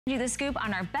You the scoop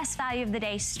on our best value of the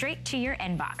day straight to your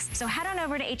inbox. So head on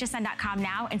over to hsn.com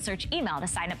now and search email to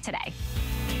sign up today.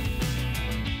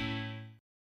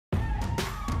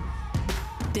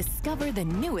 Discover the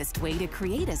newest way to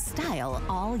create a style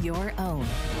all your own.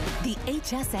 The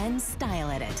HSN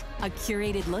Style Edit, a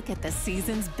curated look at the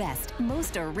season's best,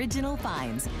 most original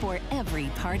finds for every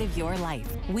part of your life.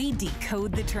 We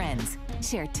decode the trends,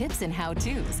 share tips and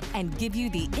how-tos, and give you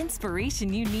the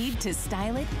inspiration you need to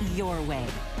style it your way.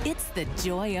 It's the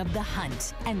joy of the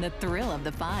hunt and the thrill of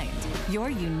the find. Your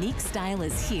unique style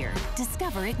is here.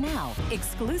 Discover it now,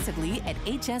 exclusively at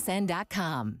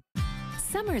hsn.com.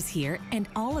 Summer's here, and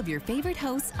all of your favorite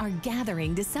hosts are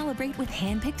gathering to celebrate with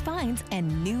hand-picked finds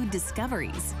and new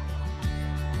discoveries.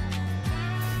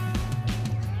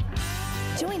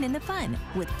 Join in the fun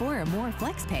with 4 or more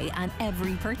FlexPay on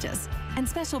every purchase and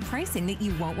special pricing that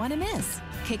you won't want to miss.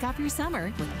 Kick off your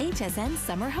summer with HSN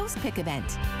Summer Host Pick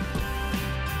event.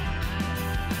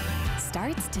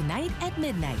 Starts tonight at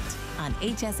midnight on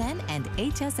HSN and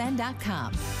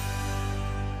hsn.com.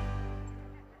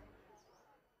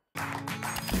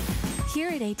 Here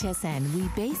at HSN, we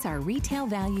base our retail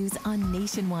values on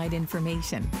nationwide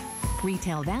information.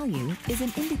 Retail value is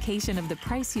an indication of the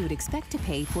price you would expect to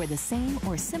pay for the same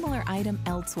or similar item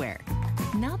elsewhere,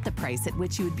 not the price at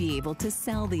which you would be able to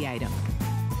sell the item.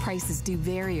 Prices do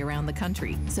vary around the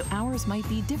country, so ours might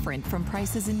be different from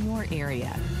prices in your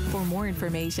area. For more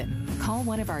information, call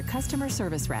one of our customer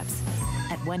service reps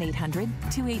at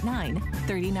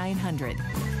 1-800-289-3900.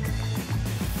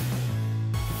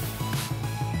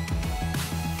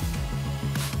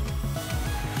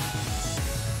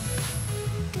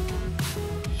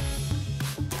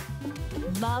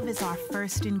 Love is our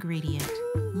first ingredient.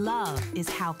 Love is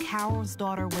how Carol's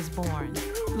daughter was born.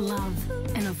 Love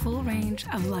in a full range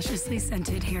of lusciously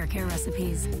scented hair care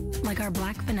recipes, like our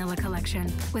Black Vanilla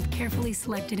collection, with carefully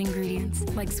selected ingredients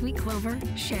like sweet clover,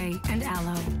 shea, and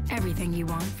aloe. Everything you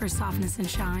want for softness and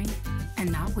shine,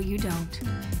 and not what you don't.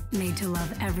 Made to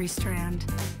love every strand.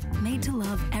 Made to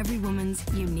love every woman's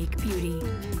unique beauty.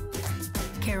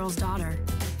 Carol's daughter,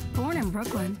 born in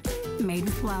Brooklyn, made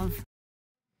with love.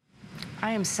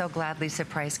 I am so glad Lisa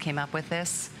Price came up with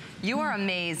this. You are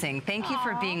amazing. Thank you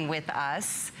for being with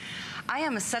us. I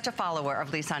am such a follower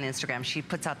of Lisa on Instagram. She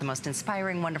puts out the most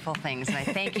inspiring, wonderful things, and I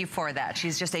thank you for that.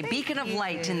 She's just a beacon of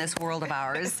light in this world of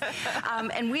ours.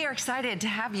 And we are excited to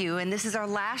have you, and this is our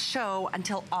last show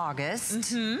until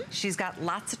August. She's got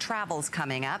lots of travels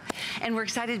coming up, and we're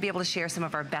excited to be able to share some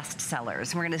of our best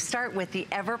sellers. We're gonna start with the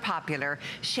ever-popular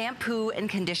shampoo and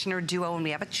conditioner duo, and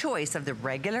we have a choice of the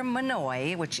regular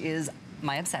Monoi, which is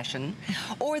my obsession,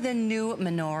 or the new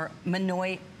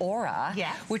Monoi Aura,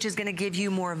 which is gonna give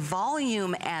you more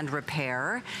volume and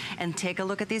repair. And take a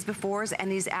look at these befores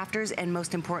and these afters, and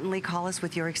most importantly, call us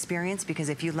with your experience, because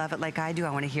if you love it like I do,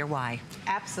 I wanna hear why.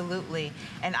 Absolutely.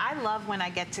 And I love when I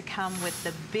get to come with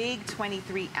the big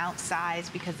 23-ounce size,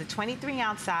 because the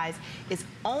 23-ounce size is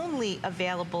only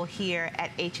available here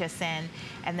at HSN.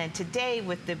 And then today,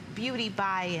 with the Beauty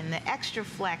Buy and the Extra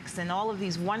Flex and all of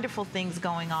these wonderful things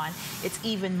going on, it's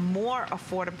even more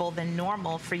affordable than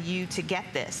normal for you to get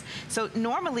this. So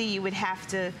normally you would have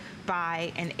to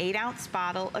buy an 8-ounce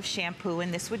bottle of shampoo,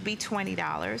 and this would be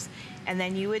 $20. And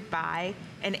then you would buy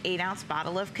an 8-ounce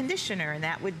bottle of conditioner, and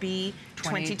that would be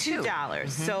 $22.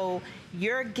 So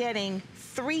you're getting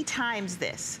 3 times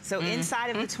this. So inside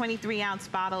of the 23-ounce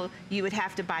bottle, you would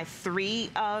have to buy 3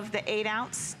 of the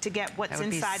 8-ounce to get what's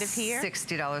inside of here.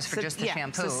 $60 for just the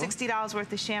shampoo. So $60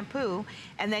 worth of shampoo,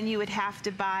 and then you would have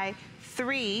to buy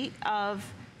 3 of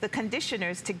the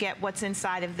conditioners to get what's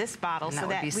inside of this bottle. And so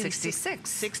that would be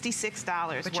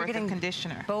 $66 worth of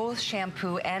conditioner. Both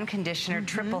shampoo and conditioner,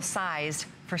 triple sized,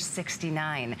 for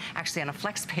 $69. Actually, on a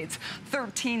FlexPay, it's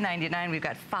 $13.99. We've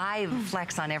got 5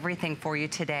 Flex on everything for you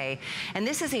today. And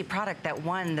this is a product that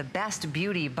won the Best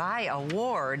Beauty Buy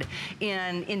Award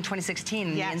in 2016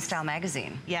 in the InStyle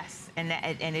magazine. Yes, and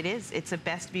it's a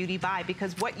Best Beauty Buy,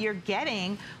 because what you're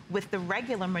getting with the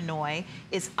regular Monoi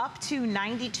is up to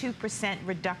 92%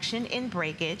 reduction in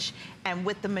breakage, and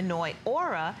with the Monoi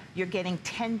Aura, you're getting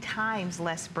 10 times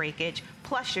less breakage,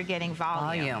 plus you're getting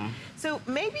volume. So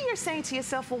maybe you're saying to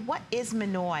yourself, well, what is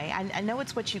Monoi? I know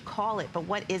it's what you call it, but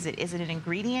what is it? Is it an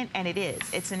ingredient? And it is.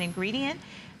 It's an ingredient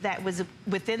that was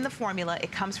within the formula.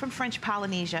 It comes from French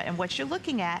Polynesia, and what you're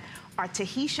looking at are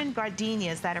Tahitian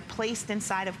gardenias that are placed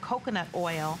inside of coconut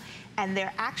oil, and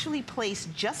they're actually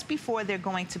placed just before they're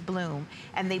going to bloom,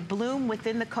 and they bloom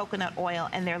within the coconut oil,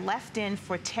 and they're left in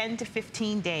for 10 to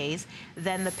 15 days.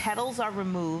 Then the petals are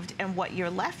removed, and what you're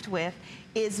left with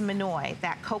is Manoy,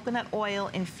 that coconut oil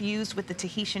infused with the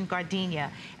Tahitian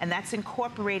gardenia, and that's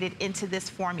incorporated into this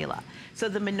formula. So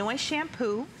the Manoy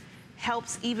shampoo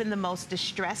helps even the most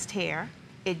distressed hair.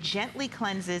 It gently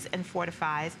cleanses and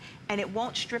fortifies, and it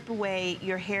won't strip away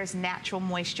your hair's natural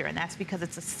moisture, and that's because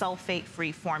it's a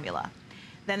sulfate-free formula.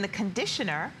 Then the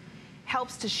conditioner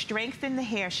helps to strengthen the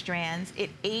hair strands.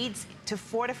 It aids to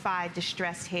fortify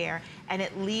distressed hair, and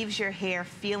it leaves your hair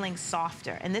feeling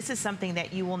softer. And this is something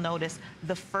that you will notice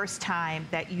the first time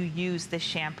that you use this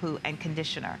shampoo and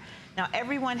conditioner. Now,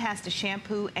 everyone has to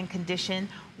shampoo and condition.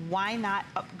 Why not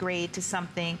upgrade to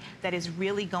something that is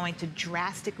really going to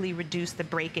drastically reduce the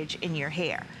breakage in your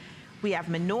hair? We have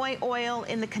Manoy oil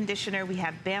in the conditioner, we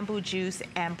have bamboo juice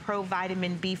and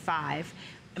provitamin B5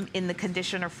 in the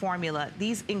conditioner formula.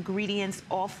 These ingredients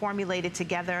all formulated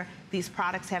together, these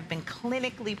products have been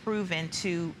clinically proven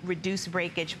to reduce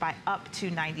breakage by up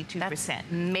to 92%. That's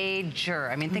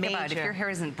major. I mean, think about it. If your hair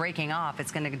isn't breaking off,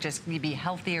 it's going to just be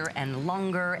healthier and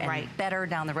longer and better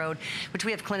down the road, which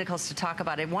we have clinicals to talk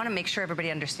about. I want to make sure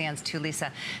everybody understands too, Lisa,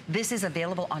 this is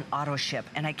available on auto ship,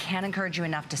 and I can't encourage you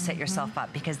enough to set yourself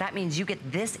up, because that means you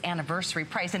get this anniversary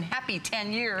price, and happy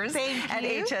 10 years at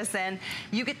HSN.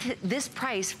 You get this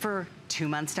price for 2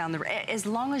 months down the road. As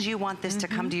long as you want this to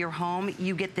come to your home,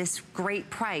 you get this great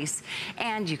price,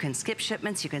 and you can skip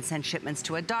shipments, you can send shipments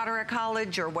to a daughter at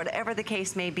college or whatever the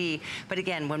case may be. But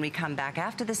again, when we come back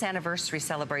after this anniversary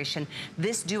celebration,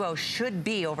 this duo should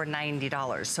be over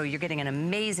 $90. So you're getting an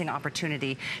amazing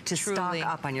opportunity to stock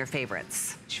up on your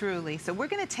favorites. Truly. So we're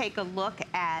going to take a look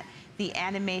at the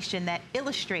animation that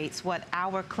illustrates what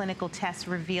our clinical tests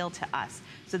reveal to us.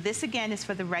 So this again is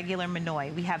for the regular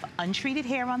Manoy. We have untreated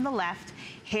hair on the left,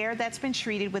 hair that's been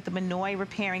treated with the Manoy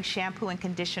repairing shampoo and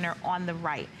conditioner on the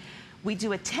right. We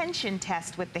do a tension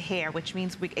test with the hair, which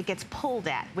means it gets pulled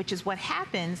at, which is what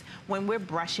happens when we're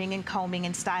brushing and combing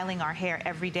and styling our hair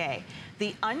every day.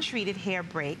 The untreated hair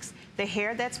breaks. The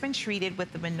hair that's been treated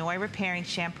with the Manoy repairing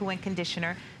shampoo and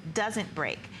conditioner doesn't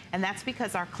break. And that's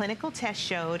because our clinical test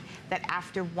showed that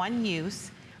after one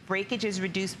use, breakage is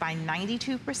reduced by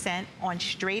 92% on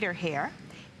straighter hair,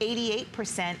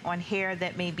 88% on hair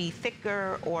that may be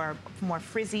thicker or more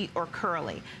frizzy or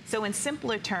curly. So in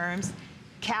simpler terms,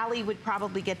 Callie would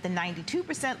probably get the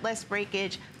 92% less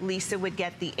breakage, Lisa would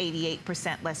get the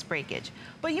 88% less breakage.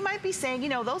 But you might be saying, you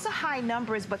know, those are high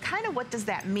numbers, but kind of what does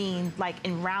that mean, like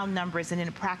in round numbers and in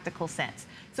a practical sense?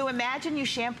 So imagine you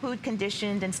shampooed,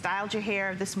 conditioned, and styled your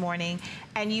hair this morning,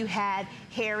 and you had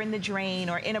hair in the drain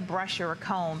or in a brush or a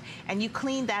comb, and you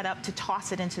cleaned that up to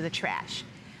toss it into the trash.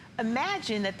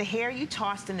 Imagine that the hair you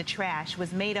tossed in the trash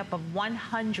was made up of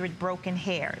 100 broken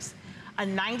hairs. A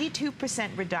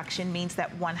 92% reduction means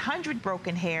that 100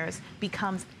 broken hairs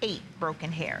becomes 8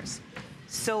 broken hairs.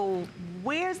 So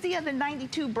where's the other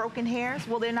 92 broken hairs?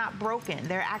 Well, they're not broken.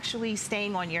 They're actually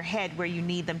staying on your head where you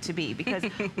need them to be, because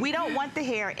we don't want the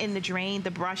hair in the drain,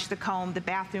 the brush, the comb, the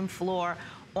bathroom floor,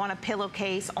 on a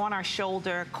pillowcase, on our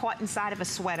shoulder, caught inside of a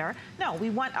sweater. No, we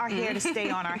want our hair to stay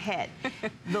on our head.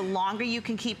 The longer you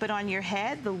can keep it on your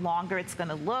head, the longer it's going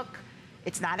to look.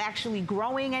 It's not actually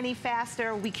growing any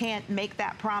faster. We can't make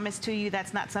that promise to you.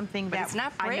 That's not something that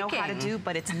I know how to do,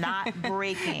 but it's not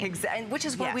breaking. Exactly, which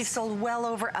is why we've sold well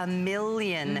over 1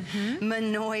 million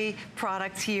Manoy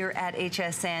products here at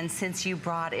HSN since you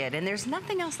brought it. And there's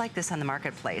nothing else like this on the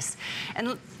marketplace. And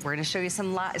we're going to show you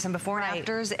some before and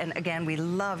afters. And again, we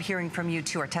love hearing from you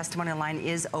too. Our testimonial line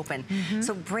is open.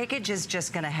 So breakage is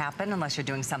just going to happen unless you're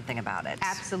doing something about it.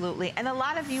 Absolutely. And a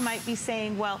lot of you might be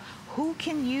saying, well, who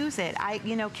can use it?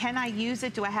 You know, can I use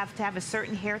it? Do I have to have a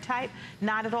certain hair type?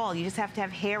 Not at all. You just have to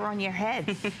have hair on your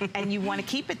head and you want to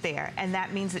keep it there. And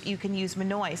that means that you can use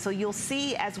Manoy. So you'll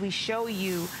see as we show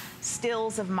you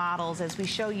stills of models, as we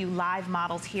show you live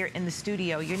models here in the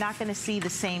studio, you're not going to see the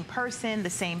same person, the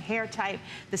same hair type,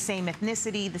 the same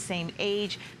ethnicity, the same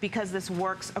age, because this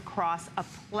works across a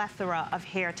plethora of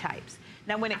hair types.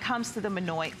 Now, when it comes to the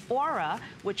Manoy Aura,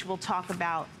 which we'll talk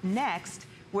about next,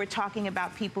 we're talking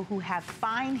about people who have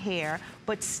fine hair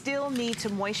but still need to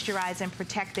moisturize and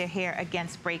protect their hair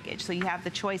against breakage. So you have the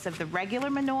choice of the regular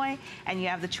Manoy and you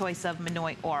have the choice of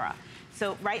Manoy Aura.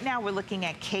 So right now we're looking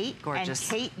at Kate.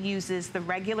 Gorgeous. And Kate uses the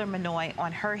regular Manoy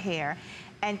on her hair.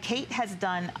 And Kate has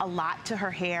done a lot to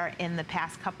her hair in the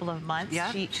past couple of months.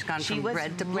 Yeah, she's gone from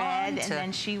red to blonde. And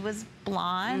then she was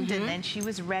blonde, and then she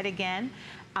was red again.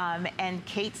 And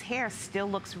Kate's hair still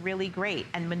looks really great.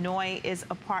 And Minoy is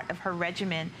a part of her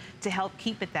regimen to help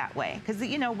keep it that way. Because,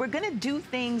 you know, we're going to do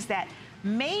things that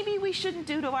maybe we shouldn't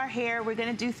do to our hair. We're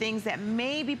going to do things that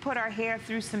maybe put our hair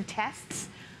through some tests.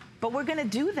 But we're going to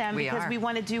do them because we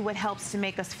want to do what helps to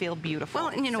make us feel beautiful. Well,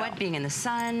 and you know what? Being in the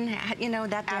sun, you know,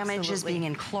 that damages. Being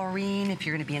in chlorine, if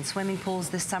you're going to be in swimming pools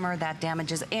this summer, that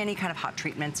damages any kind of hot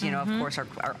treatments. You know, of course,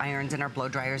 our irons and our blow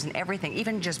dryers and everything.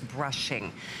 Even just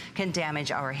brushing can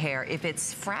damage our hair if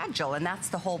it's fragile, and that's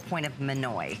the whole point of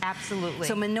Minoy. Absolutely.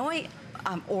 So Minoy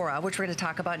Aura, which we're going to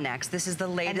talk about next. This is the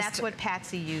latest. And that's what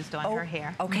Patsy used on her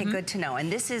hair. Okay, good to know.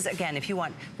 And this is, again, if you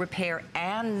want repair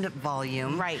and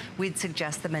volume, we'd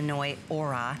suggest the Minoy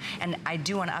Aura. And I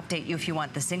do want to update you if you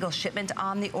want the single shipment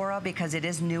on the Aura, because it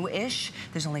is new-ish.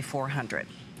 There's only 400.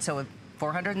 So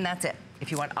 400 and that's it. If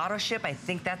you want auto ship, I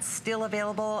think that's still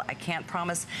available. I can't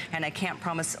promise, and I can't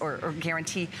promise or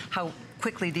guarantee how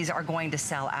quickly these are going to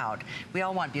sell out. We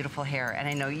all want beautiful hair, and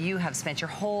I know you have spent your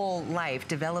whole life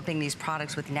developing these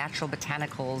products with natural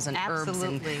botanicals and herbs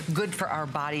and good for our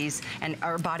bodies and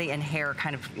our body and hair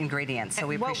kind of ingredients, so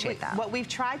we appreciate that. What we've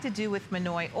tried to do with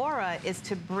Minoy Aura is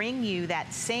to bring you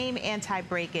that same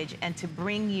anti-breakage and to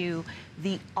bring you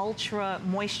the ultra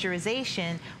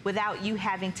moisturization without you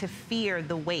having to fear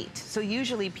the weight. So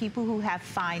usually people who have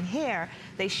fine hair,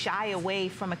 they shy away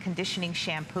from a conditioning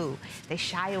shampoo. They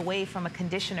shy away from a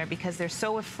conditioner because they're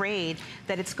so afraid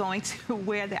that it's going to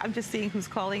wear the, I'm just seeing who's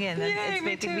calling in. Yay, it's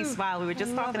making me smile. We were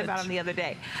just talking about them the other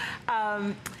day.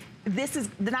 This is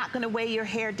not going to weigh your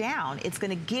hair down. It's going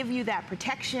to give you that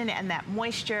protection and that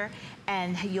moisture,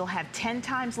 and you'll have 10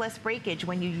 times less breakage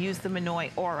when you use the Minoy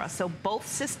Aura. So both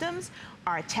systems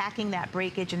are attacking that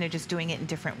breakage, and they're just doing it in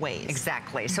different ways.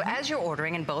 Exactly. So as you're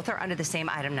ordering, and both are under the same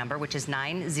item number, which is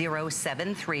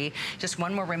 9073, just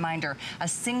one more reminder, a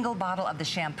single bottle of the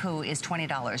shampoo is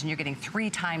 $20, and you're getting 3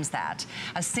 times that.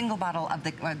 A single bottle of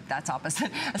the, that's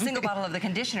opposite, a single bottle of the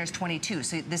conditioner is $22,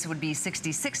 so this would be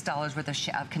 $66 worth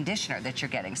of conditioner that you're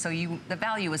getting. So the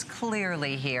value is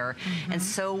clearly here, and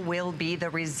so will be the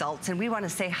results. And we want to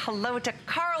say hello to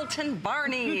Carlton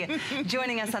Barney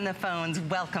joining us on the phones.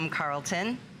 Welcome, Carlton.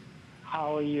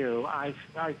 How are you? I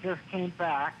just came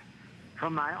back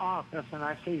from my office, and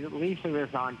I see that Lisa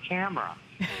is on camera.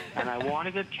 And I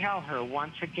wanted to tell her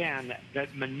once again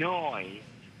that Minoy,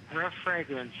 her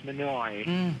fragrance,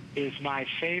 Minoy, is my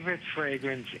favorite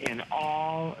fragrance in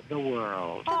all the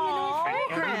world. Oh,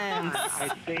 fragrance!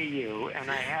 I see you, and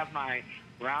I have my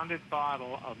rounded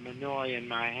bottle of Minoy in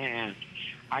my hand.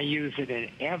 I use it in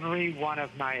every one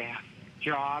of my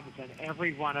jobs, and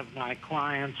every one of my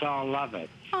clients all love it.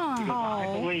 Because I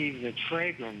believe that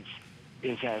fragrance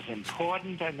is as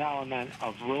important an element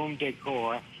of room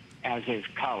decor as is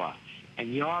color.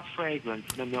 And your fragrance,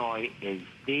 Minoy, is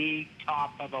the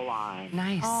top of the line.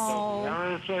 Nice. So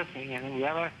whoever is listening and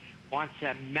whoever wants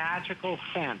that magical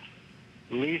scent,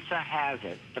 Lisa has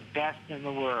it. The best in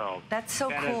the world. That's so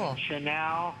better cool. Better than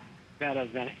Chanel, better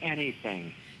than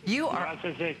anything. You are...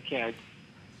 Yours is it, kid.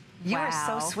 You are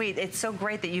so sweet. It's so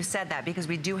great that you said that, because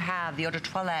we do have the Eau de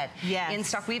Toilette in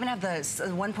stock. We even have the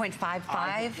 1.55.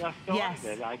 I just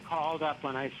ordered it. I called up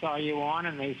when I saw you on,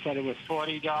 and they said it was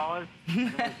 $40.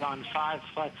 And it was on 5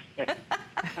 flex pay.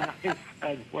 And I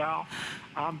said, well,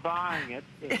 I'm buying it.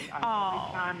 Every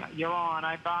time you're on,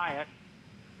 I buy it.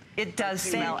 It does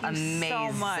smell amazing.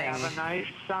 So much. Have a nice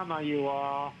summer, you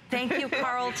all. Thank you,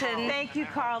 Carlton. Thank you,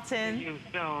 Carlton. See you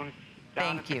soon.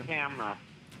 Thank you. Camera.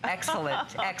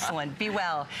 Excellent, excellent. Be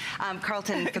well.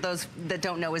 Carlton, for those that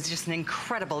don't know, is just an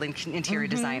incredible interior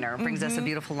designer. Brings us a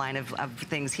beautiful line of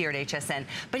things here at HSN.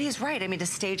 But he's right. I mean, to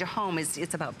stage a home,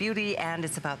 it's about beauty and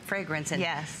it's about fragrance. And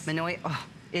Minoy,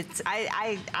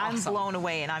 I'm blown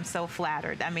away, and I'm so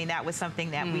flattered. I mean, that was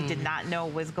something that we did not know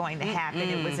was going to happen.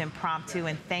 It was impromptu,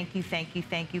 and thank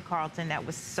you, Carlton. That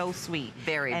was so sweet.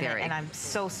 Very. And I'm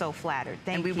so flattered.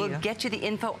 Thank you. And we will get you the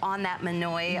info on that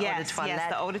Minoy Eau de Toilette. Yes,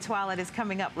 the Eau de Toilette is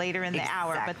coming up later in the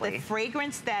hour. But the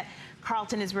fragrance that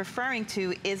Carlton is referring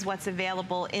to is what's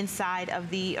available inside of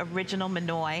the original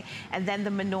Minoy, and then the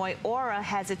Minoy Aura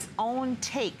has its own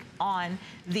take on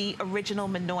the original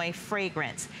Minoy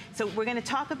fragrance. So we're going to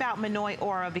talk about Minoy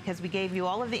Aura because we gave you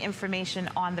all of the information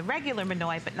on the regular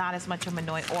Minoy, but not as much of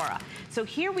Minoy Aura. So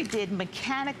here we did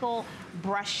mechanical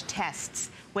brush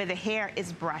tests where the hair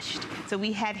is brushed. So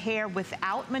we had hair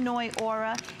without Minoy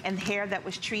Aura and hair that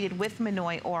was treated with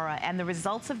Minoy Aura, and the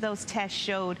results of those tests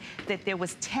showed that there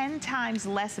was 10 times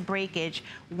less breakage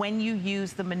when you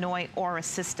use the Minoy Aura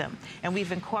system. And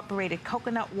we've incorporated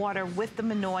coconut water with the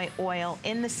Minoy oil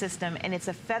in the system, and it's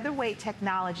a featherweight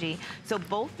technology, so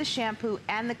both the shampoo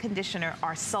and the conditioner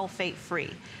are sulfate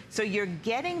free. So you're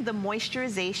getting the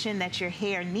moisturization that your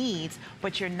hair needs,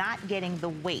 but you're not getting the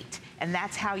weight. And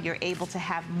that's how you're able to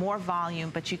have more volume,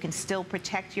 but you can still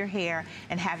protect your hair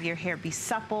and have your hair be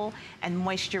supple and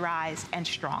moisturized and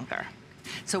stronger.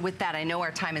 So with that, I know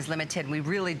our time is limited. We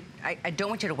really, I don't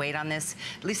want you to wait on this.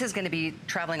 Lisa's going to be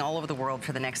traveling all over the world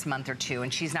for the next month or two,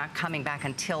 and she's not coming back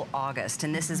until August.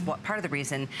 And this is what part of the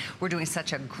reason we're doing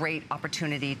such a great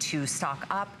opportunity to stock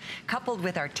up, coupled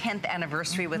with our 10th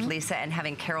anniversary with Lisa and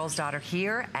having Carol's daughter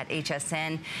here at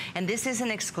HSN. And this is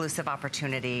an exclusive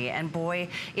opportunity. And boy,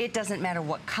 it doesn't matter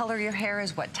what color your hair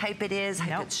is, what type it is,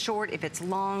 if it's short, if it's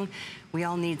long. We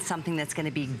all need something that's going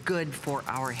to be good for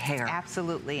our hair.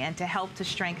 Absolutely, and to help to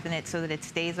strengthen it so that it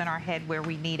stays on our head where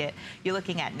we need it. You're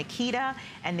looking at Nikita,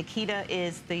 and Nikita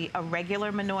is a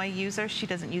regular Minoy user. She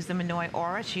doesn't use the Minoy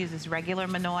Aura, she uses regular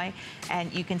Minoy,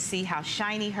 and you can see how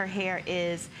shiny her hair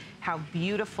is, how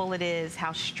beautiful it is,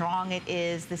 how strong it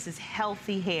is. This is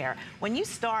healthy hair. When you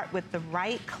start with the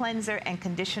right cleanser and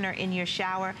conditioner in your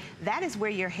shower, that is where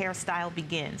your hairstyle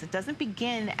begins. It doesn't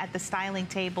begin at the styling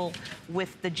table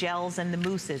with the gels and the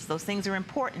mousses. Those things are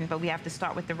important, but we have to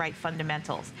start with the right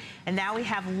fundamentals. And now we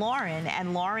have Lauren,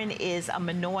 and Lauren is a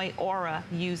Minoy Aura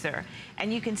user.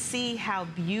 And you can see how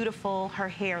beautiful her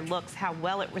hair looks, how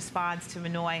well it responds to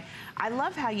Minoy. I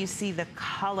love how you see the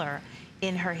color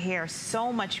in her hair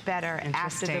so much better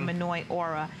after the Minoy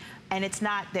Aura. And it's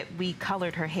not that we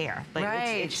colored her hair, but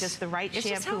it's just the right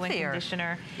shampoo and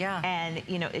conditioner. And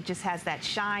you know, it just has that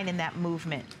shine and that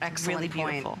movement. Excellent really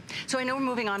point. Beautiful. So I know we're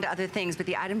moving on to other things, but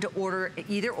the item to order,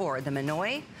 either or, the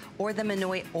Minoy or the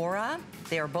Minoy Aura,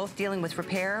 they are both dealing with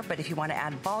repair, but if you want to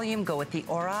add volume, go with the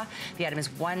Aura. The item is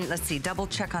let's see, double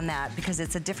check on that, because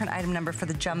it's a different item number for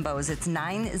the jumbos. It's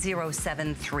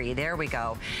 9073, there we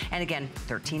go. And again,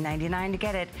 $13.99 to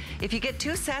get it. If you get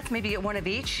 2 sets, maybe get one of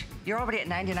each, you're already at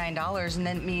 $99, and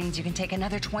then it means you can take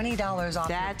another $20 off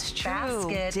your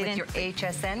basket with your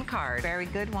HSN card. Very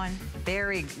good one.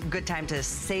 Very good time to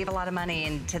save a lot of money,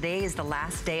 and today is the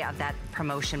last day of that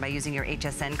promotion by using your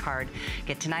HSN card.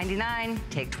 Get to $99,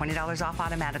 take $20 off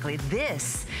automatically.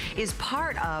 This is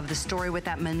part of the story with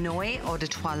that Minoy Eau de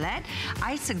Toilette.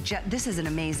 I suggest, this is an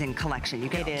amazing collection. You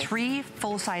get 3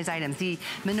 full-size items. The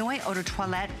Minoy Eau de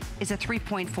Toilette is a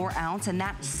 3.4 ounce, and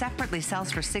that separately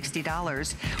sells for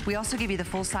 $60. We also give you the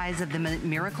full size of the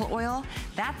Miracle Oil.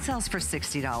 That sells for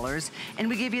 $60. And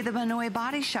we give you the Minoy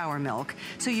Body Shower Milk.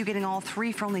 So you're getting all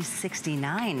 3 for only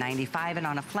 $69.95. And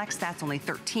on a Flex, that's only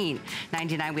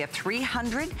 $13.99. We have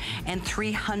 300 and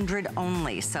 300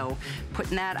 only. So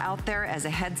putting that out there as a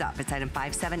heads up. It's item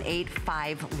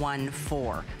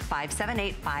 578514.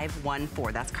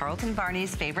 578514. That's Carlton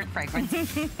Varney's favorite fragrance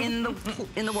in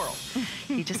the world.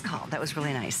 He just called. That was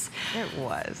really nice. It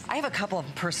was. I have a couple of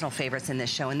personal favorites in this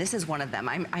show, and this is one of them.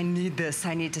 I need this.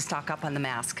 I need to stock up on the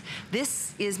mask.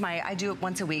 This is I do it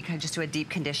once a week. I just do a deep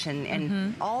condition,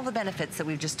 and all the benefits that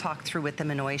we've just talked through with the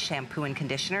Minoy shampoo and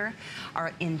conditioner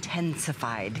are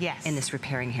intensified in this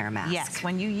repairing hair mask. Yes,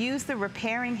 when you use the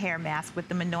repairing hair mask with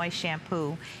the Minoy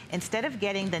shampoo, instead of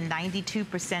getting the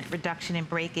 92% reduction in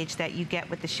breakage that you get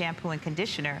with the shampoo and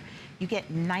conditioner, you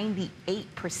get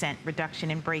 98%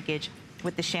 reduction in breakage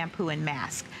with the shampoo and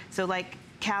mask. So like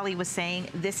Callie was saying,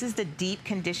 this is the deep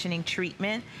conditioning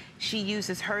treatment. She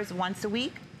uses hers once a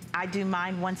week. I do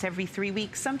mine once every 3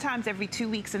 weeks, sometimes every 2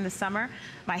 weeks in the summer.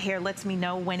 My hair lets me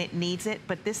know when it needs it,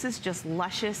 but this is just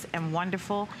luscious and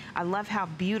wonderful. I love how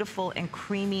beautiful and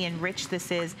creamy and rich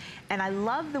this is, and I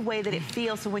love the way that it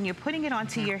feels. So when you're putting it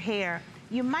onto your hair,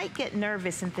 you might get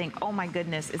nervous and think, oh my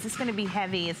goodness, is this gonna be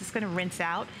heavy? Is this gonna rinse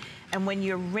out? And when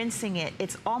you're rinsing it,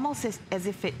 it's almost as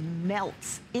if it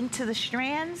melts into the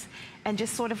strands and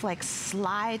just sort of like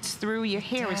slides through. Your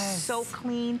hair is so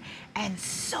clean and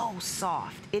so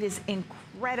soft. It is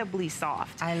incredibly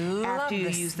soft. I love after you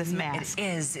use this mask. It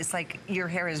is. It's like your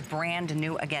hair is brand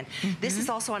new again. This is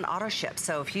also an auto ship,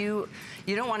 so if you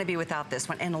don't want to be without this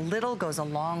one, and a little goes a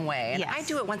long way. And I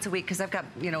do it once a week because I've got,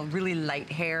 you know, really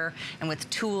light hair, and with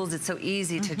tools it's so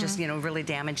easy to just, you know, really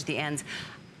damage the ends.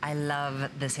 I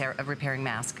love this hair repairing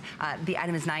mask. The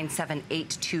item is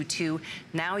 97822.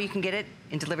 Now you can get it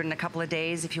delivered in a couple of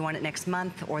days if you want it next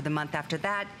month or the month after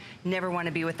that. Never want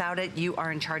to be without it. You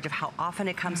are in charge of how often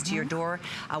it comes to your door.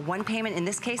 One payment, in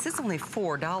this case, it's only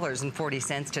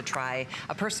 $4.40 to try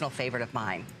a personal favorite of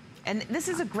mine. And this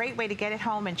is a great way to get it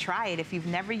home and try it. If you've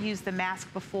never used the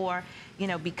mask before, you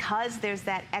know, because there's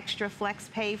that extra flex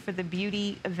pay for the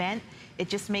beauty event, it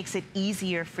just makes it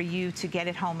easier for you to get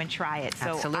it home and try it. So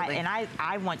Absolutely.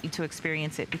 I want you to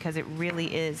experience it because it really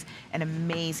is an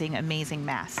amazing, amazing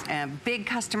mask. And big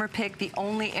customer pick, the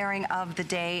only airing of the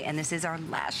day, and this is our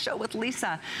last show with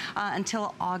Lisa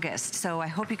until August. So I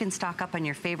hope you can stock up on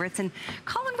your favorites and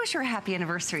call and wish her a happy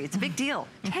anniversary. It's a big deal.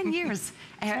 10 years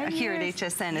here at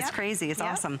HSN. It's crazy. It's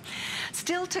awesome.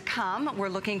 Still to come, we're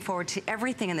looking forward to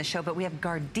everything in the show, but we have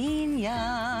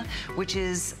gardenia, which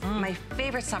is my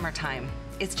favorite summertime.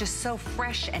 It's just so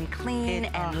fresh and clean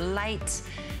and light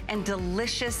and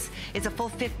delicious. It's a full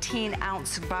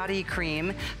 15-ounce body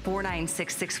cream,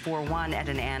 $496,641 at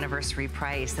an anniversary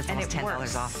price. That's almost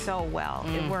 $10 off. So well.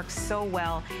 It works so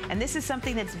well. And this is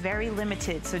something that's very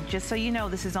limited. So just so you know,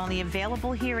 this is only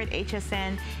available here at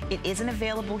HSN. It isn't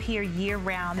available here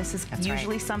year-round. This is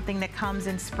usually something that comes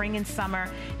in spring and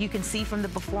summer. You can see from the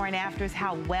before and afters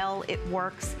how well it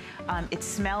works. It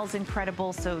smells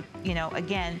incredible. So, you know,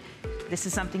 again, this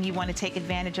is something you want to take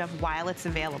advantage of while it's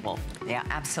available. Yeah,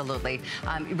 absolutely.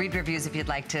 Read reviews if you'd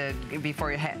like to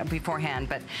beforehand,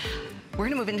 but we're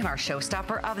going to move into our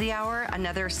showstopper of the hour.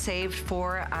 Another saved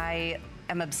for, I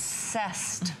am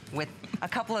obsessed with a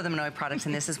couple of the Minoy products,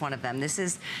 and this is one of them. This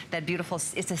is that beautiful,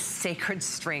 it's a sacred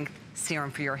strength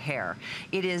serum for your hair.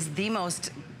 It is the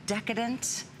most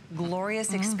decadent,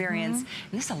 glorious experience.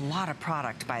 And this is a lot of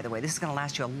product, by the way. This is going to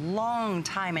last you a long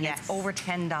time, and it's over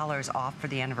 $10 off for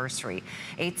the anniversary.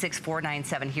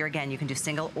 86497. Here again, you can do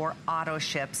single or auto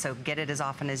ship, so get it as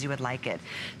often as you would like it.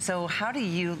 So how do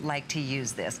you like to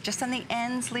use this? Just on the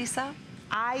ends, Lisa?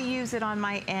 I use it on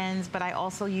my ends, but I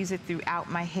also use it throughout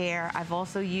my hair. I've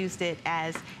also used it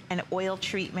as an oil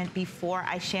treatment before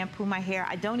I shampoo my hair.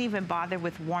 I don't even bother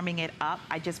with warming it up.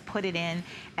 I just put it in,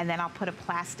 and then I'll put a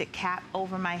plastic cap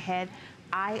over my head.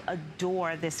 I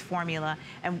adore this formula,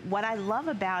 and what I love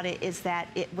about it is that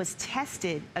it was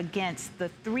tested against the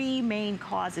 3 main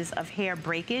causes of hair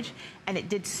breakage, and it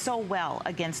did so well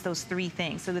against those 3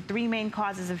 things. So the 3 main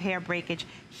causes of hair breakage: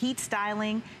 heat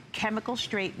styling, chemical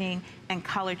straightening, and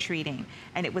color treating.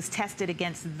 And it was tested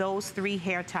against those 3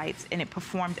 hair types, and it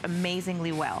performed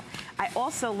amazingly well. I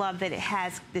also love that it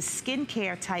has this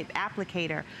skincare type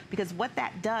applicator, because what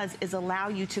that does is allow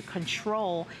you to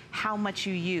control how much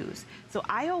you use. So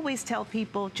I always tell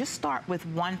people, just start with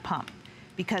 1 pump,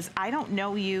 because I don't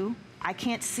know you. I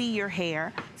can't see your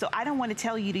hair, so I don't want to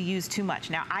tell you to use too much.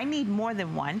 Now, I need more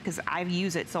than 1 because I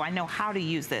use it, so I know how to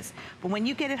use this. But when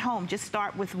you get it home, just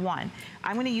start with 1.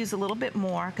 I'm going to use a little bit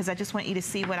more because I just want you to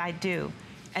see what I do.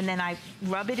 And then I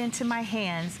rub it into my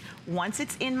hands. Once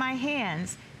it's in my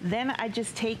hands, then I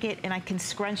just take it and I can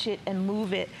scrunch it and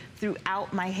move it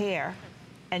throughout my hair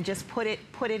and just put it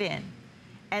in.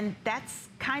 And that's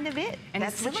kind of it. And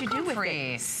that's what you do with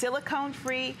it. Silicone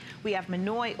free. We have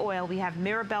Minoy oil. We have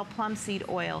Mirabelle plum seed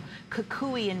oil,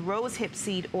 kukui and rosehip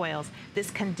seed oils. This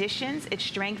conditions, it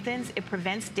strengthens, it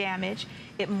prevents damage,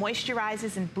 it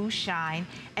moisturizes and boosts shine,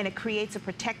 and it creates a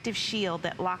protective shield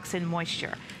that locks in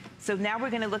moisture. So now we're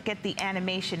going to look at the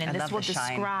animation, and this will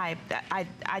describe, I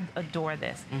adore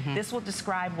this. This will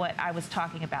describe what I was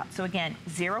talking about. So again,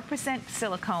 0%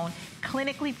 silicone,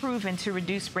 clinically proven to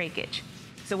reduce breakage.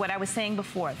 So what I was saying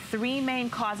before, 3 main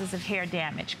causes of hair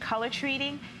damage: color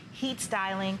treating, heat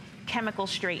styling, chemical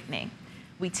straightening.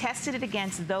 We tested it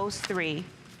against those 3,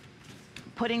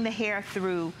 putting the hair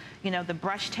through, you know, the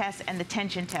brush test and the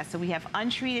tension test. So we have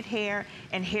untreated hair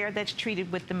and hair that's treated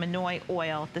with the Minoy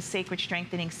oil, the Sacred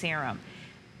Strengthening Serum.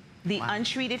 The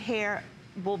untreated hair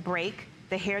will break.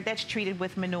 The hair that's treated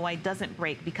with Minoy doesn't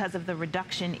break because of the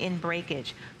reduction in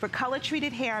breakage. For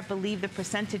color-treated hair, I believe the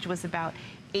percentage was about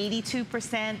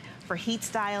 82%. For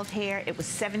heat-styled hair, it was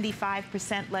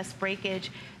 75% less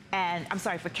breakage. And I'm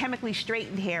sorry, for chemically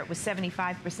straightened hair, it was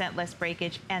 75% less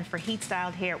breakage. And for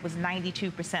heat-styled hair, it was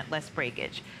 92% less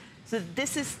breakage. So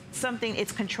this is something,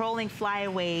 it's controlling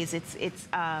flyaways, it's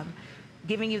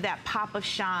giving you that pop of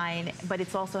shine, but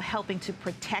it's also helping to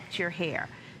protect your hair.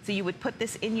 So you would put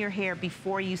this in your hair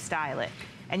before you style it.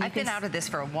 And I've been out of this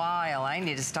for a while. I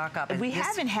need to stock up. We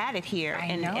haven't had it here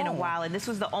in a while, and this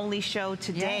was the only show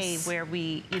today where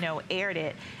we, you know, aired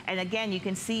it. And again, you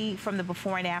can see from the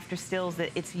before and after stills that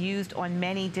it's used on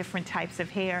many different types of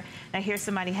hair. Now here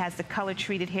somebody has the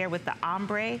color-treated hair with the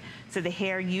ombre, so the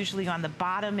hair usually on the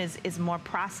bottom is more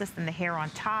processed than the hair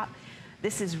on top.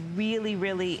 This is really,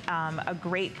 really a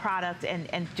great product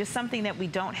and just something that we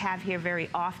don't have here very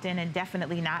often, and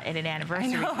definitely not at an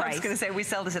anniversary price. I was going to say, we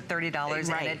sell this at $30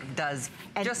 right. and it does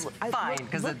and just fine.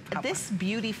 Because this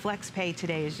Beauty Flex Pay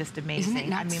today is just amazing. Isn't it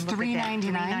nuts? I mean, look at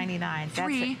that,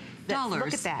 $3.99. $3.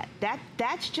 Look at that.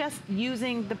 That's just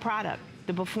using the product.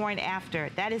 The before and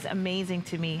after. That is amazing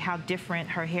to me, how different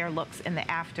her hair looks in the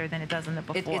after than it does in the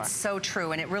before. It's so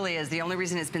true, and it really is. The only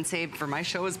reason it's been saved for my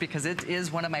show is because it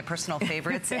is one of my personal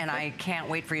favorites, and I can't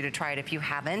wait for you to try it if you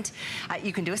haven't.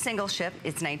 You can do a single ship.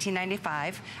 It's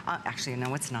 $19.95. Actually,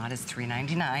 no, it's not. It's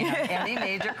 $3.99 on any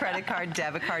major credit card,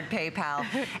 debit card, PayPal.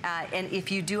 And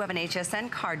if you do have an HSN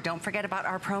card, don't forget about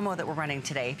our promo that we're running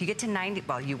today. If you get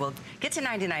to you will get to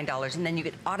 $99, and then you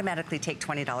get automatically take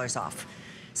 $20 off.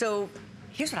 So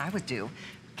here's what I would do.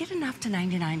 Get enough to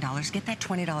 $99, get that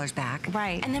 $20 back.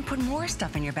 Right. And then put more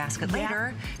stuff in your basket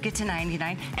later, get to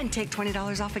 $99, and take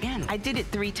 $20 off again. I did it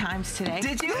 3 times today.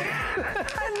 Did you?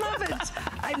 I love it.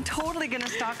 I'm totally going to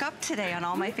stock up today on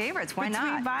all my favorites. Why not?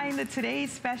 Between buying the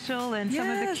Today's Special and some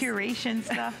of the curation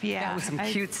stuff, yeah. That was some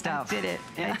cute stuff. I did it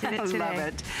today. I love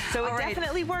it. So it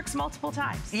definitely works multiple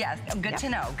times. Yes, good to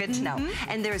know, good to know.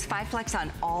 And there's 5 Flex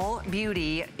on All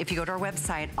Beauty. If you go to our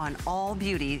website on All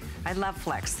Beauty, I love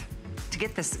Flex. To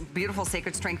get this beautiful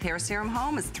Sacred Strength Hair Serum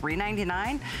home is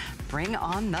 $3.99. Bring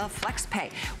on the Flex Pay.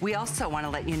 We also want to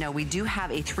let you know we do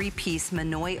have a 3-piece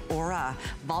Minoy Aura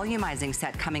volumizing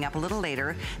set coming up a little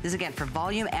later. This is again for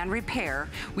volume and repair.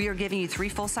 We are giving you 3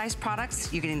 full-size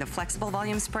products. You're getting the flexible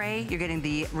volume spray, you're getting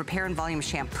the repair and volume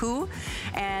shampoo,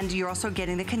 and you're also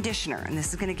getting the conditioner. And this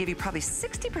is going to give you probably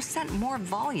 60% more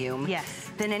volume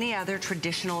than any other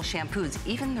traditional shampoos,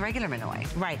 even the regular Minoy.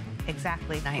 Right,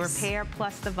 exactly. Nice. Repair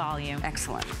plus the volume.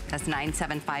 Excellent. That's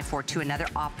 97542, another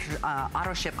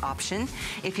auto ship option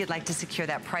if you'd like to secure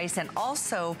that price. And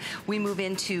also, we move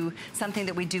into something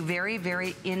that we do very,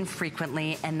 very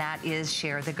infrequently, and that is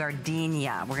share the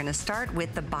gardenia. We're going to start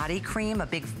with the body cream, a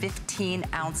big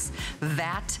 15-ounce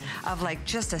vat of like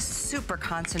just a super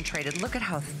concentrated. Look at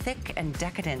how thick and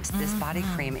decadent this body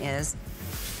cream is.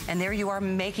 And there you are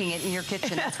making it in your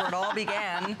kitchen. That's where it all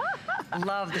began.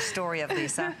 Love the story of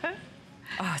Lisa.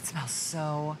 Oh, it smells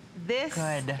so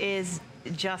good. This is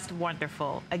just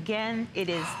wonderful. Again, it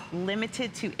is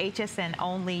limited to HSN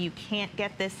only. You can't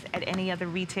get this at any other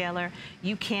retailer.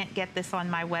 You can't get this on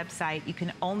my website. You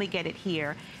can only get it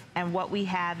here. And what we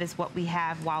have is what we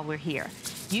have while we're here.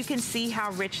 You can see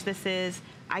how rich this is.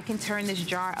 I can turn this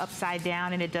jar upside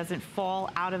down and it doesn't fall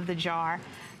out of the jar.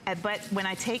 But when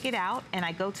I take it out and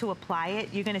I go to apply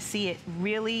it, you're gonna see it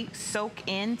really soak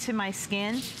into my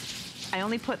skin. I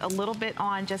only put a little bit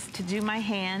on just to do my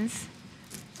hands,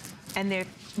 and they're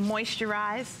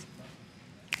moisturized,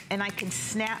 and I can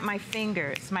snap my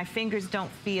fingers. My fingers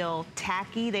don't feel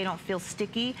tacky, they don't feel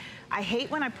sticky. I hate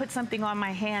when I put something on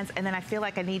my hands and then I feel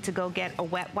like I need to go get a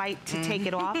wet wipe to take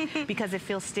it off because it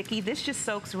feels sticky. This just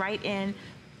soaks right in.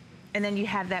 And then you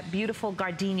have that beautiful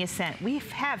gardenia scent. We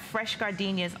have fresh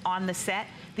gardenias on the set.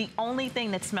 The only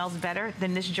thing that smells better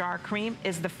than this jar of cream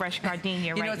is the fresh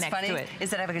gardenia right next to it. You know what's funny is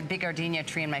that I have a big gardenia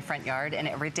tree in my front yard, and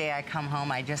every day I come home,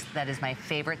 that is my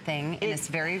favorite thing. And it's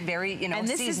very, very,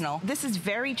 seasonal. This is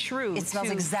very true. It smells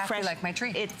exactly like my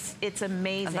tree. It's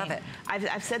amazing. I love it.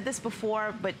 I've said this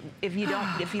before, but if you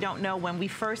don't know, when we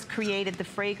first created the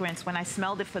fragrance, when I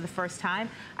smelled it for the first time,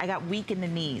 I got weak in the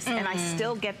knees, and I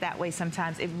still get that way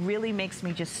sometimes. It really makes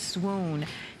me just swoon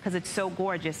because it's so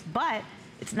gorgeous. But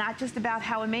it's not just about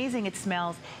how amazing it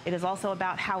smells, it is also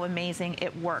about how amazing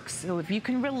it works. So if you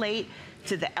can relate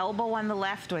to the elbow on the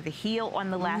left or the heel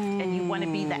on the left, and you want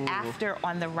to be the after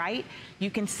on the right, you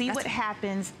can see what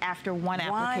happens after one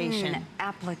application. One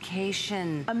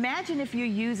application. Imagine if you're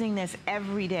using this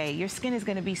every day. Your skin is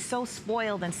going to be so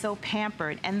spoiled and so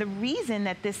pampered. And the reason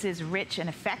that this is rich and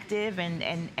effective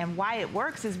and why it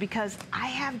works is because I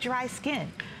have dry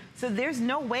skin. So there's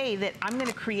no way that I'm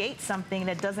going to create something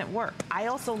that doesn't work. I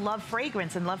also love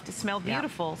fragrance and love to smell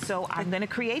beautiful, so I'm going to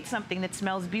create something that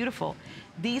smells beautiful.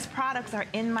 These products are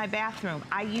in my bathroom.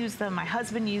 I use them. My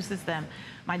husband uses them.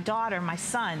 My daughter, my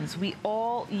sons, we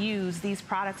all use these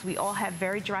products. We all have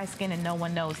very dry skin, and no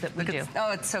one knows that we do.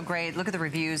 Oh, it's so great. Look at the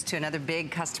reviews, too. Another big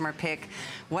customer pick.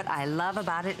 What I love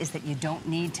about it is that you don't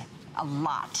need a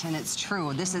lot, and it's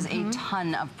true. This is a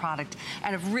ton of product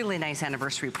and a really nice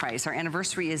anniversary price. Our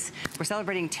anniversary is, we're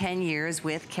celebrating 10 years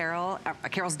with Carol,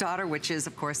 Carol's daughter, which is,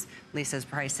 of course, Lisa's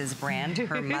Price's brand.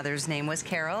 Her mother's name was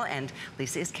Carol, and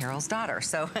Lisa is Carol's daughter.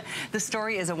 So the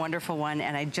story is a wonderful one,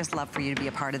 and I'd just love for you to be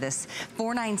a part of this.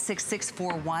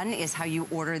 496641 is how you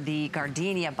order the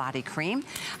Gardenia body cream.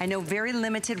 I know very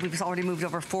limited. We've already moved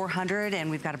over 400, and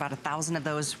we've got about 1,000 of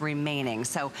those remaining.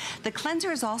 So the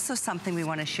cleanser is also something we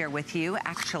want to share with you.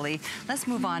 Actually, let's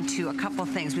move on to a couple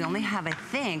things. We only have, I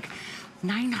think,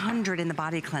 900 in the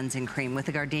body cleansing cream with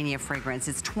the Gardenia fragrance.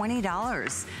 It's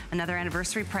 $20, another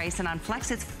anniversary price, and on Flex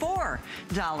it's $4,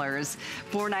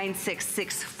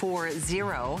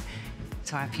 496640.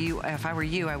 So if I were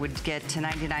you, I would get to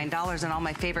 $99 on all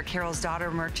my favorite Carol's Daughter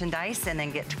merchandise and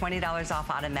then get $20 off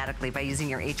automatically by using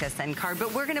your HSN card.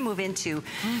 But we're gonna move into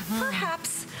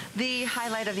perhaps the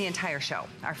highlight of the entire show.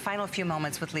 Our final few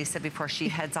moments with Lisa before she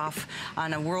heads off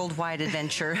on a worldwide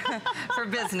adventure for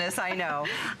business, I know.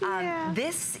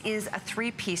 This is a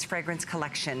 3-piece fragrance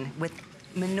collection with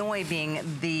Minoy being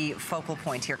the focal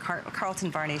point here.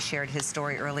 Carlton Varney shared his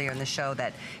story earlier in the show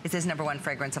that it's his #1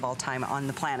 fragrance of all time on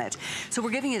the planet. So we're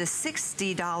giving you the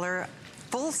 $60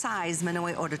 full-size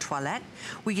Minoy Eau de Toilette.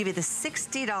 We give you the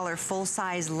 $60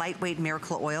 full-size lightweight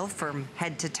Miracle Oil for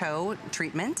head-to-toe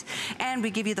treatment. And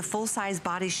we give you the full-size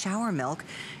body shower milk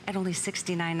at only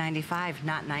 $69.95,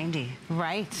 not $90.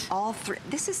 Right. All three.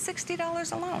 This is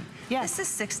 $60 alone. Yes.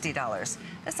 This is $60.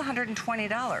 That's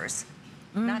 $120.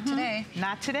 Not today.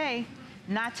 Not today.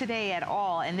 Not today at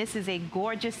all. And this is a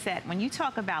gorgeous set. When you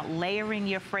talk about layering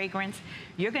your fragrance,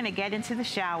 you're going to get into the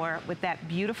shower with that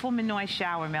beautiful Minoy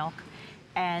shower milk,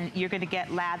 and you're going to get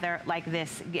lather like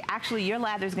this. Actually, your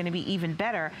lather is going to be even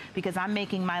better because I'm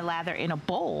making my lather in a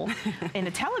bowl in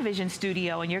a television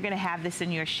studio, and you're going to have this in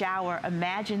your shower.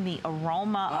 Imagine the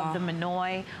aroma of the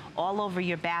Minoy all over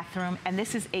your bathroom. And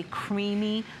this is a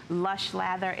creamy, lush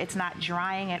lather. It's not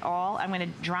drying at all. I'm going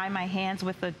to dry my hands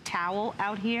with a towel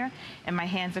out here, and my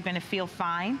hands are going to feel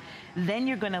fine. Then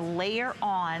you're going to layer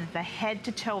on the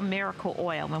head-to-toe Miracle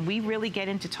Oil. When we really get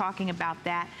into talking about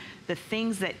that, the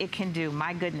things that it can do,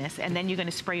 my goodness. And then you're going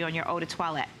to spray on your eau de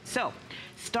toilette. So,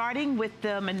 starting with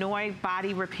the Minoy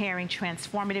Body Repairing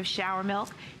Transformative Shower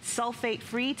Milk,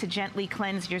 sulfate-free to gently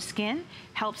cleanse your skin,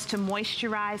 helps to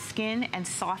moisturize skin and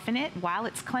soften it while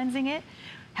it's cleansing it,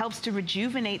 helps to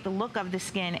rejuvenate the look of the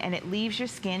skin, and it leaves your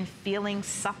skin feeling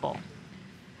supple.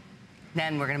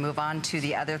 Then we're going to move on to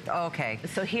the other, okay.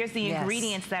 So here's the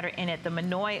ingredients that are in it: the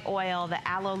Minoy oil, the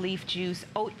aloe leaf juice,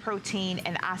 oat protein,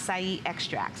 and acai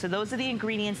extract. So those are the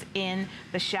ingredients in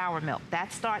the shower milk.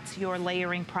 That starts your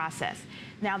layering process.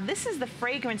 Now this is the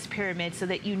fragrance pyramid so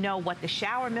that you know what the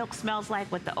shower milk smells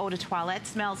like, what the eau de toilette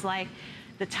smells like.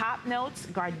 The top notes: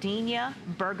 gardenia,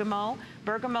 bergamot.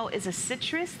 Bergamot is a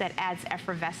citrus that adds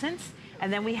effervescence.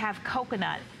 And then we have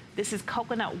coconut. This is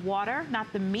coconut water,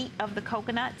 not the meat of the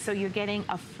coconut, so you're getting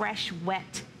a fresh,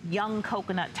 wet, young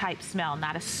coconut type smell,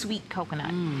 not a sweet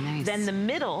coconut. Nice. Then the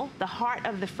middle, the heart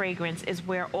of the fragrance, is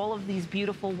where all of these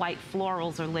beautiful white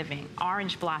florals are living: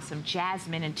 orange blossom,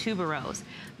 jasmine, and tuberose.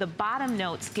 The bottom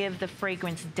notes give the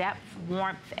fragrance depth,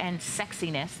 warmth, and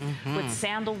sexiness with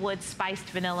sandalwood, spiced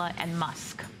vanilla, and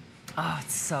musk. Oh,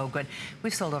 it's so good.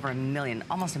 We've sold over 1 million,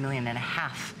 almost 1.5 million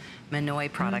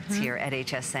Minoy products here at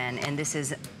HSN, and this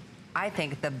is, I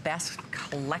think, the best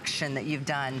collection that you've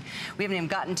done. We haven't even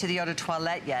gotten to the eau de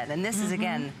toilette yet, and this is,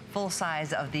 again, full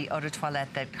size of the eau de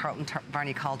toilette that Carlton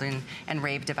Varney called in and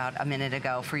raved about a minute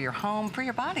ago for your home, for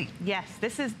your body. Yes,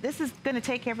 this is going to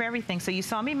take care of everything. So you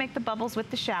saw me make the bubbles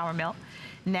with the shower milk.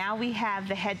 Now we have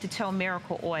the head-to-toe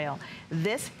Miracle Oil.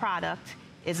 This product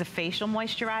is a facial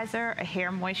moisturizer, a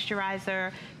hair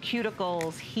moisturizer,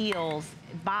 cuticles, heels,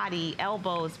 body,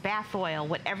 elbows, bath oil,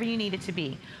 whatever you need it to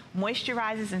be.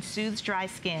 Moisturizes and soothes dry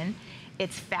skin.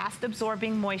 It's fast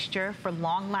absorbing moisture for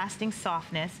long-lasting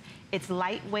softness. It's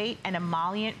lightweight and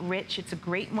emollient rich. It's a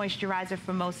great moisturizer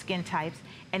for most skin types,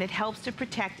 and it helps to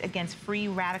protect against free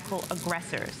radical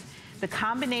aggressors. The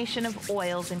combination of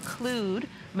oils include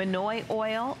Minoy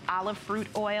oil, olive fruit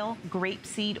oil,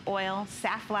 grapeseed oil,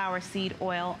 safflower seed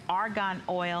oil, argan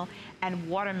oil, and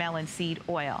watermelon seed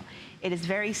oil. It is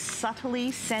very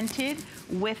subtly scented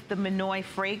with the Minoy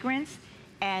fragrance,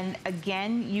 and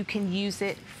again, you can use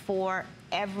it for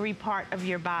every part of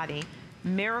your body.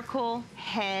 Miracle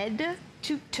head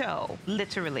to toe,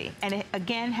 literally. And it,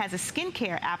 again, has a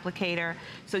skincare applicator,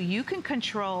 so you can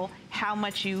control how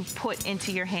much you put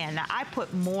into your hand. Now, I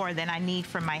put more than I need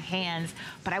for my hands,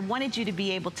 but I wanted you to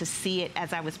be able to see it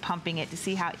as I was pumping it, to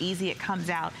see how easy it comes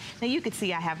out. Now, you could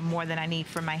see I have more than I need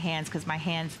for my hands because my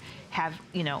hands have,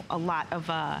 you know, a lot of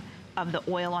of the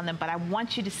oil on them, but I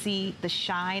want you to see the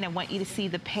shine. I want you to see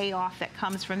the payoff that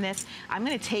comes from this. I'm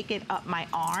gonna take it up my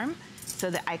arm so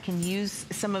that I can use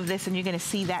some of this, and you're gonna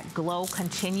see that glow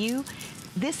continue.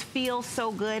 This feels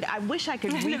so good. I wish I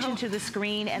could reach into the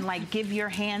screen and like give your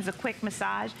hands a quick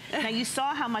massage. Now you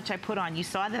saw how much I put on. You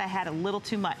saw that I had a little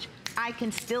too much. I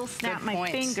can still snap my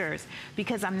fingers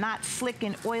because I'm not slick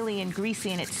and oily and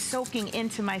greasy, and it's soaking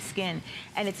into my skin.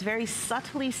 And it's very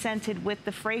subtly scented with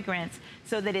the fragrance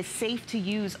so that it's safe to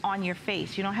use on your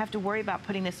face. You don't have to worry about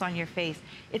putting this on your face.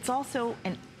 It's also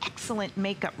an excellent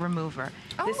makeup remover.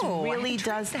 This really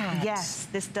does, yes,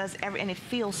 this does and it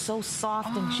feels so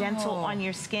soft and gentle on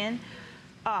your skin.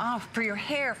 For your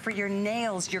hair, for your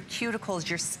nails, your cuticles,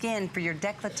 your skin, for your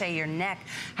décolleté, your neck.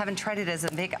 Haven't tried it as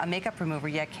a makeup remover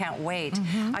yet, can't wait.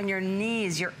 On your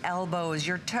knees, your elbows,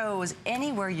 your toes,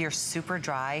 anywhere you're super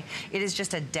dry, it is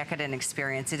just a decadent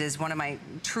experience. It is one of my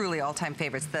truly all-time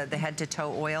favorites, the head to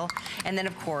toe oil. And then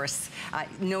of course,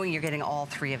 knowing you're getting all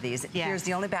three of these, here's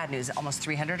the only bad news, almost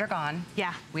 300 are gone.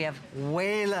 Yeah. We have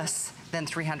way less than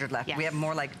 300 left. Yes. We have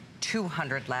more like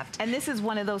 200 left. And this is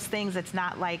one of those things that's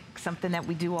not like something that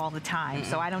we do all the time.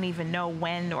 So I don't even know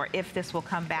when or if this will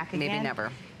come back again. Maybe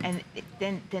never. And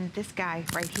then this guy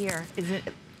right here,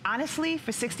 honestly,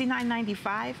 for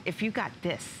 $69.95, if you got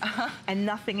this and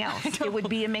nothing else, it would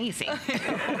be amazing.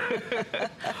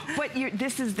 But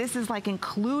this is like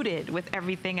included with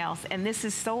everything else, and this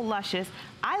is so luscious.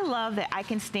 I love that I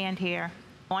can stand here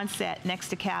on set next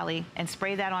to Callie and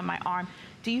spray that on my arm.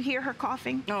 Do you hear her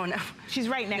coughing? Oh, no. She's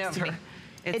right next to me.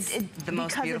 It's the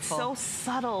most beautiful. Because it's so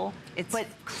subtle, but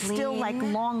clean. still like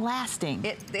long lasting.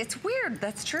 It's weird,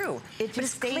 that's true. It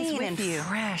just stays with you.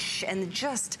 Fresh and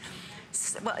just,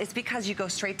 well, it's because you go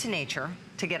straight to nature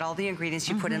to get all the ingredients.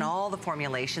 You put in all the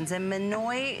formulations, and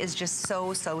Minoy is just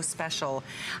so, so special.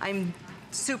 I'm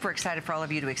super excited for all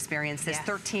of you to experience this.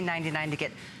 $13.99 to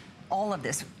get all of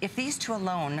this. If these two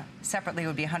alone separately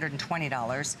would be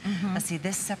 $120, let's see,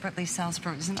 this separately sells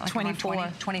for, isn't it like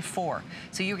 24. 24.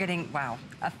 So you're getting, wow,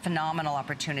 a phenomenal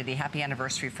opportunity. Happy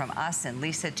anniversary from us and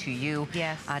Lisa to you.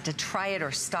 Yes. To try it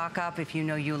or stock up if you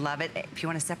know you love it. If you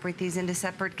want to separate these into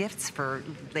separate gifts for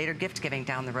later gift giving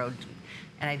down the road.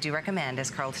 And I do recommend, as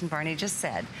Carlton Barney just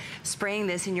said, spraying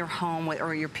this in your home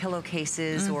or your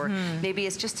pillowcases, or maybe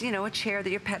it's just, you know, a chair that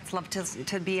your pets love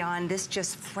to be on. This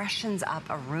just freshens up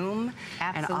a room.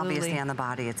 Absolutely. And obviously on the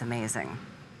body, it's amazing.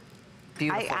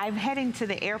 Beautiful. I'm heading to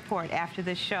the airport after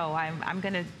this show. I'm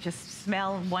gonna just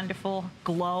smell wonderful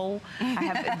glow. I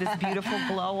have this beautiful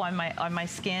glow on my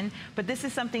skin. But this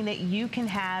is something that you can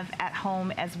have at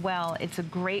home as well. It's a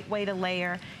great way to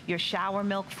layer your shower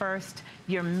milk first,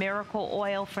 your miracle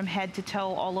oil from head to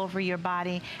toe all over your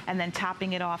body, and then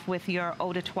topping it off with your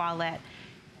eau de toilette.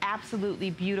 Absolutely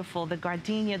beautiful. The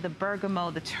gardenia, the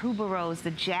bergamot, the tuberose,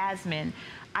 the jasmine.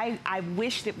 I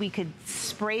wish that we could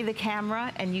spray the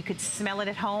camera and you could smell it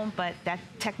at home, but that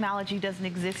technology doesn't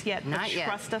exist yet. Not yet.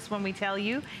 Trust us when we tell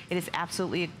you, it is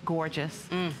absolutely gorgeous.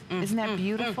 Isn't that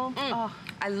beautiful? Oh.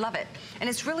 I love it. And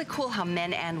it's really cool how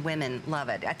men and women love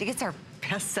it. I think it's our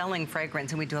best-selling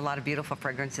fragrance, and we do a lot of beautiful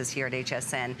fragrances here at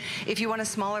HSN. If you want a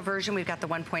smaller version, we've got the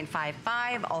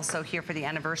 1.55 also here for the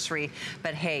anniversary.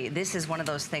 But hey, this is one of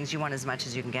those things you want as much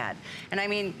as you can get. And I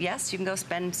mean, yes, you can go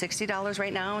spend $60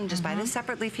 right now and just buy this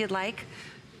separately if you'd like.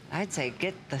 I'd say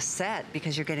get the set,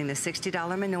 because you're getting the $60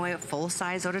 Minoy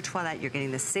full-size eau de toilette. You're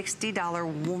getting the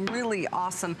 $60 really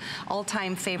awesome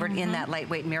all-time favorite in that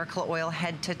lightweight miracle oil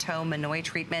head-to-toe Minoy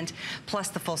treatment, plus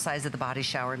the full size of the body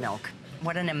shower milk.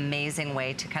 What an amazing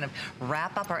way to kind of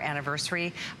wrap up our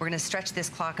anniversary. We're going to stretch this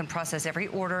clock and process every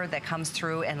order that comes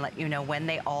through and let you know when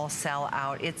they all sell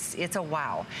out. It's a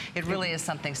wow. It really is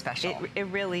something special. It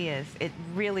really is. It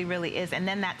really, really is. And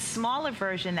then that smaller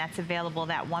version that's available,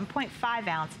 that 1.5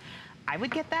 ounce, I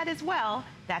would get that as well.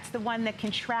 That's the one that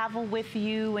can travel with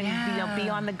you and you know, be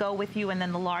on the go with you. And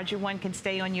then the larger one can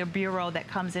stay on your bureau that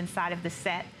comes inside of the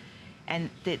set. And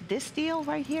this deal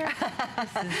right here,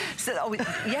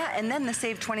 yeah, and then the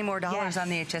save $20 more on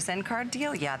the HSN card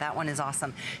deal. Yeah, that one is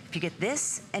awesome. If you get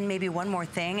this and maybe one more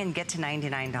thing and get to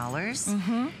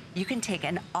 $99, you can take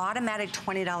an automatic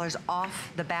 $20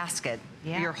 off the basket,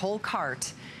 your whole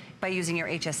cart, by using your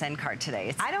HSN card today.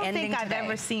 It's I don't think I've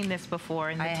ever seen this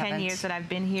before in the 10 years that I've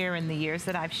been here and the years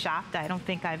that I've shopped. I don't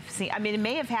think I've seen, I mean, it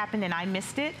may have happened and I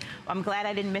missed it. I'm glad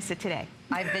I didn't miss it today.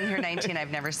 I've been here 19,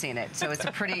 I've never seen it. So it's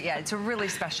a pretty, it's a really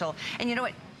special. And you know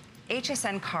what?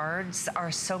 HSN cards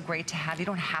are so great to have. You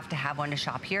don't have to have one to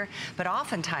shop here, but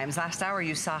oftentimes, last hour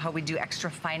you saw how we do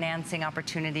extra financing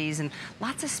opportunities and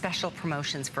lots of special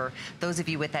promotions for those of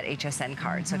you with that HSN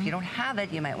card. So if you don't have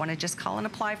it, you might want to just call and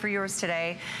apply for yours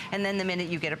today. And then the minute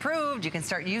you get approved, you can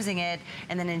start using it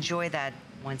and then enjoy that.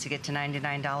 Once you get to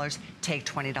 $99, take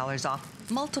 $20 off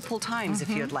multiple times if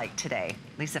you'd like today.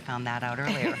 Lisa found that out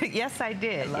earlier. Yes, I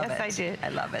did. I did. I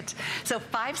love it. So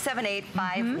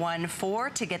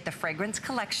 578514 to get the fragrance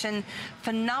collection.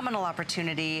 Phenomenal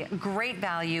opportunity, great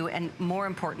value, and more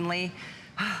importantly,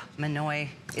 Minoy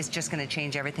is just going to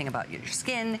change everything about your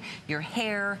skin, your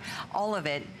hair, all of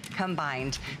it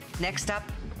combined. Next up,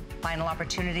 final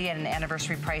opportunity at an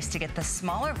anniversary price to get the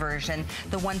smaller version,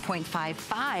 the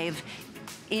 1.55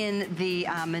 in the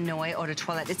Minoy Eau de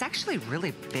Toilette. It's actually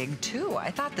really big too.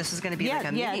 I thought this was going to be like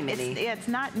a mini. It's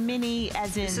not mini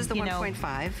as in, this is the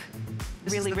 1.5.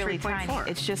 Really tiny.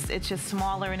 It's just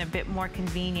smaller and a bit more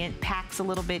convenient, packs a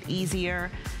little bit easier.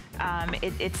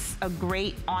 It's a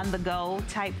great on-the-go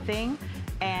type thing.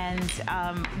 And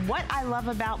what I love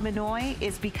about Minoy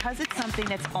is because it's something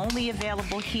that's only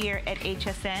available here at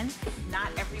HSN, not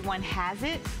everyone has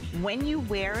it. When you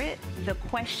wear it, the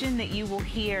question that you will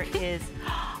hear is,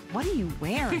 what are you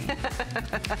wearing?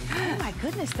 Oh my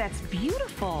goodness, that's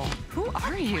beautiful. Who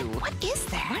are you? What is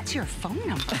that? What's your phone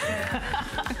number?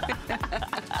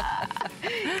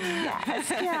 Yes,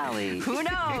 Callie. Who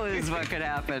knows what could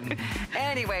happen?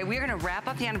 Anyway, we're going to wrap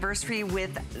up the anniversary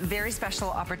with very special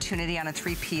opportunity on a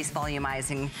 3-piece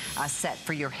volumizing set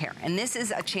for your hair. And this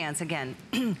is a chance, again,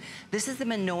 this is the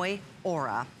Minoy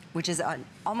Aura, which is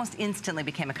almost instantly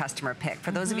became a customer pick.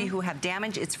 For those of you who have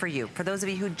damage, it's for you. For those of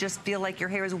you who just feel like your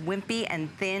hair is wimpy and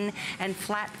thin and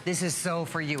flat, this is so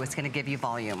for you. It's going to give you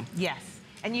volume. Yes.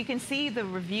 And you can see the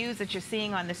reviews that you're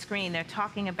seeing on the screen. They're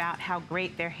talking about how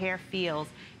great their hair feels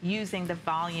using the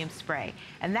volume spray.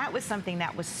 And that was something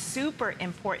that was super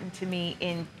important to me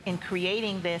in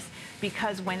creating this,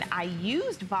 because when I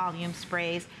used volume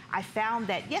sprays, I found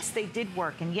that yes, they did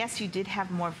work, and yes, you did have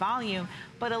more volume,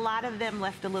 but a lot of them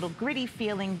left a little gritty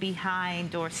feeling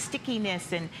behind or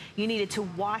stickiness, and you needed to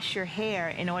wash your hair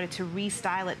in order to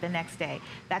restyle it the next day.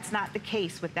 That's not the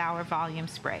case with our volume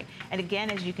spray. And again,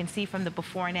 as you can see from the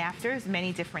before and afters,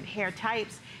 many different hair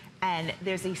types, and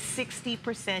there's a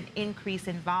 60% increase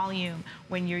in volume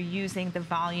when you're using the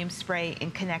volume spray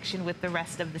in connection with the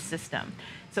rest of the system.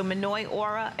 So Minoy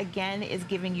Aura, again, is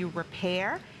giving you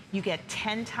repair. You get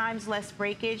 10 times less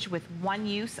breakage with one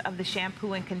use of the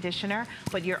shampoo and conditioner,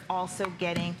 but you're also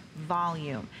getting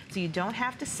volume. So you don't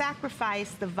have to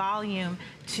sacrifice the volume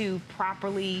to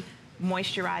properly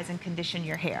moisturize and condition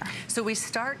your hair. So we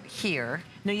start here.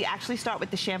 No, you actually start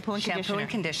with the shampoo and conditioner. Shampoo and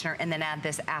conditioner, and then add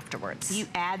this afterwards. You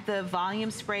add the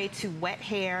volume spray to wet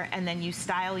hair, and then you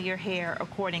style your hair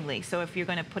accordingly. So if you're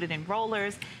going to put it in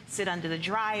rollers, sit under the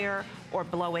dryer, or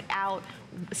blow it out.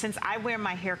 Since I wear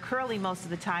my hair curly most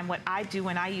of the time, what I do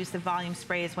when I use the volume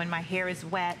spray is when my hair is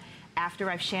wet,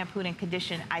 after I've shampooed and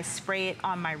conditioned, I spray it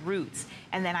on my roots,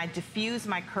 and then I diffuse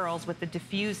my curls with the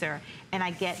diffuser, and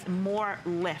I get more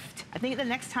lift. I think the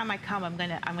next time I come, I'm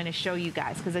gonna show you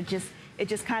guys, because it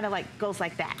just kind of like goes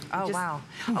like that. Oh, wow.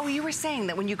 Oh, you were saying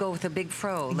that when you go with a big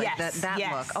fro, like that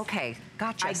look. Okay,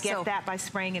 gotcha. I get that by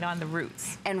spraying it on the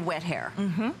roots. And wet hair.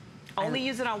 Only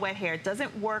use it on wet hair. It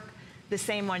doesn't work the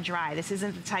same on dry. This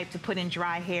isn't the type to put in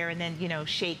dry hair and then, you know,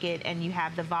 shake it and you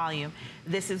have the volume.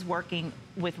 This is working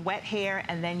with wet hair,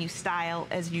 and then you style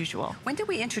as usual. When did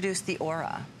we introduce the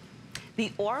Aura? The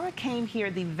Aura came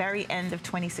here the very end of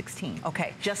 2016.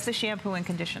 Okay. Just the shampoo and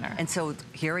conditioner. And so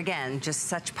here again, just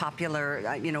such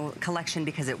popular, you know, collection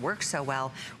because it works so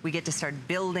well. We get to start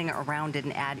building around it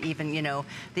and add even, you know,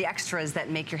 the extras that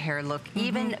make your hair look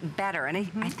even better. And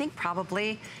I think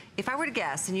probably, if I were to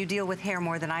guess, and you deal with hair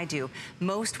more than I do,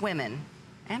 most women,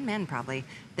 and men probably,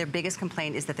 their biggest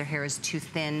complaint is that their hair is too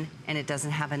thin and it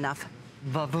doesn't have enough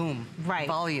volume.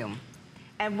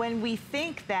 And when we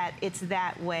think that it's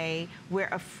that way, we're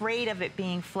afraid of it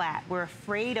being flat. We're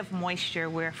afraid of moisture.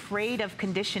 We're afraid of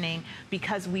conditioning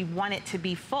because we want it to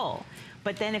be full.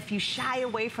 But then if you shy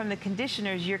away from the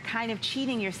conditioners, you're kind of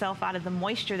cheating yourself out of the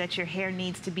moisture that your hair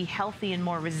needs to be healthy and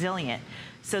more resilient.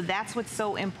 So that's what's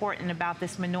so important about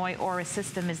this Minoy Aura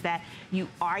system, is that you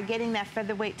are getting that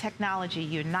featherweight technology.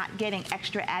 You're not getting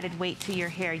extra added weight to your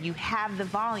hair. You have the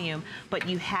volume, but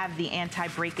you have the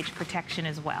anti-breakage protection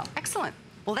as well. Excellent.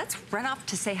 Well, let's run off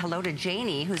to say hello to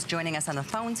Janie, who's joining us on the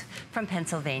phones from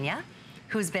Pennsylvania,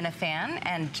 who's been a fan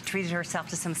and treated herself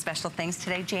to some special things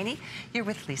today. Janie, you're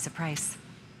with Lisa Price.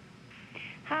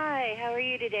 Hi, how are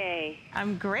you today?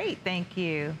 I'm great, thank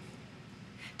you.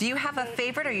 Do you have a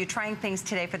favorite, or are you trying things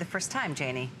today for the first time,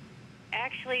 Janie?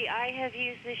 Actually, I have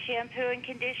used the shampoo and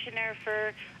conditioner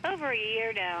for over a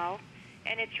year now,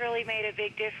 and it's really made a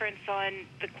big difference on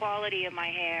the quality of my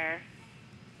hair.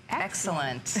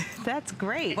 Excellent. That's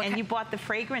great. And you bought the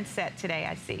fragrance set today,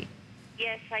 I see.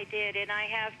 Yes, I did, and I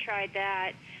have tried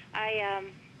that. I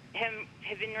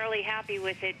have been really happy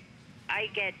with it. I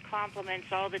get compliments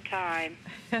all the time.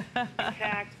 In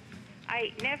fact,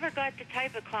 I never got the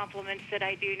type of compliments that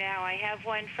I do now. I have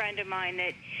one friend of mine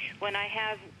that when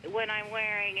I'm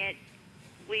wearing it,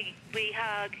 we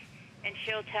hug, and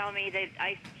she'll tell me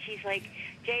that she's like,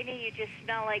 Janie, you just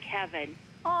smell like heaven.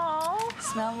 Oh,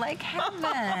 smell like heaven.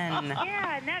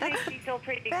 Yeah, and that makes me feel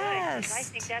pretty good. I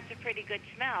think that's a pretty good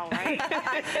smell, right?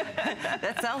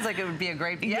 That sounds like it would be a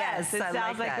great, yes, it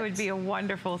sounds like it would be a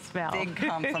wonderful smell. Big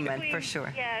compliment, for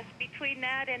sure. Yes, between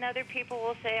that and other people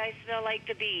will say I smell like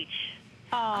the beach.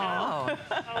 Oh.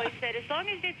 I always said, as long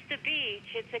as it's the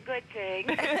beach, it's a good thing.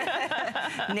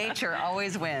 Nature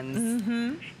always wins.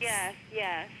 Mm-hmm. Yes,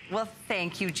 yes. Well,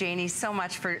 thank you, Janie, so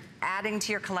much for adding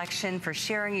to your collection, for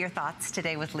sharing your thoughts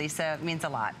today with Lisa. It means a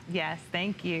lot. Yes,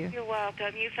 thank you. You're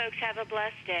welcome. You folks have a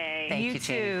blessed day. Thank you,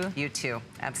 too. Janie. You too,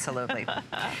 absolutely.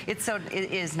 It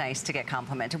is nice to get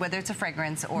complimented, whether it's a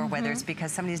fragrance or whether it's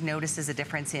because somebody notices a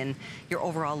difference in your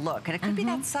overall look. And it could be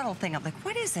that subtle thing of like,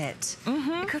 what is it?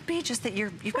 It could be just that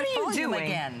you've got volume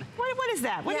again. What is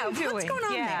that? What are you doing? What's going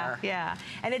on there? Yeah,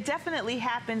 and it definitely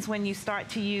happens when you start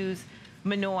to use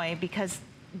Minoy, because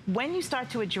when you start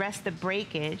to address the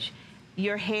breakage,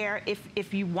 your hair,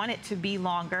 if you want it to be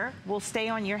longer, will stay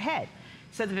on your head.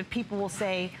 So that people will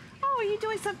say, oh, are you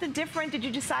doing something different? Did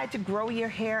you decide to grow your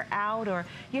hair out? Or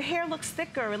your hair looks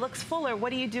thicker, it looks fuller,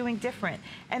 what are you doing different?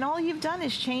 And all you've done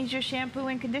is change your shampoo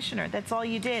and conditioner. That's all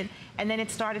you did. And then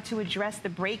it started to address the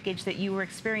breakage that you were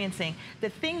experiencing. The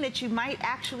thing that you might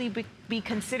actually be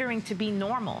considering to be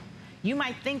normal. You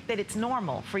might think that it's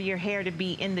normal for your hair to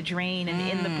be in the drain and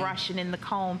in the brush and in the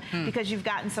comb because you've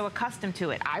gotten so accustomed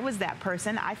to it. I was that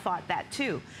person. I thought that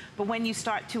too. But when you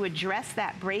start to address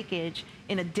that breakage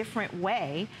in a different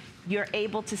way, you're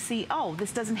able to see, oh,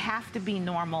 this doesn't have to be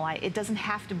normal. It doesn't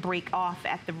have to break off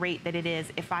at the rate that it is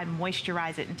if I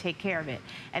moisturize it and take care of it.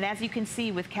 And as you can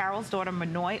see with Carol's daughter,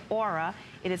 Minoy Aura,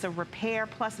 it is a repair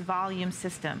plus volume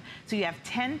system. So you have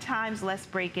 10 times less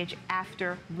breakage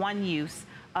after one use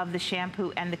of the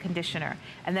shampoo and the conditioner.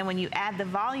 And then when you add the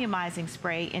volumizing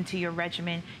spray into your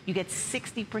regimen, you get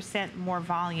 60% more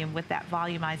volume with that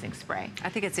volumizing spray. I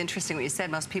think it's interesting what you said.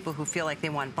 Most people who feel like they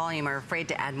want volume are afraid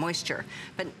to add moisture,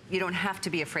 but you don't have to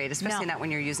be afraid, especially not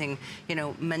when you're using, you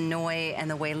know, Minoy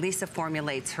and the way Lisa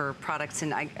formulates her products.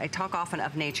 And I talk often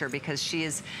of nature because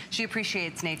she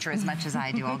appreciates nature as much as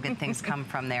I do. All good things come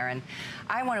from there. And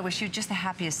I want to wish you just the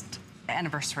happiest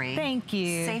anniversary. Thank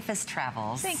you. Safest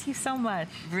travels. Thank you so much.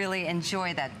 Really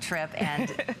enjoy that trip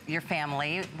and your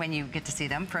family when you get to see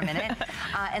them for a minute.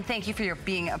 And thank you for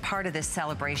being a part of this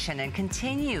celebration and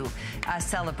continue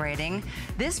celebrating.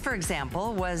 This, for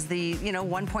example, was the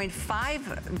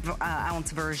 1.5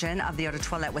 ounce version of the Eau de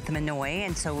Toilette with the Minoy.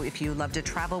 And so if you love to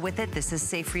travel with it, this is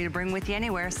safe for you to bring with you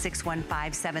anywhere,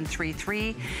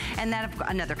 615-733. And that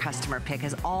another customer pick,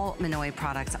 as all Minoy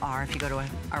products are, if you go to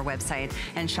our website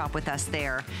and shop with us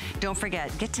there. Don't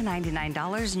forget, get to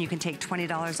 $99 and you can take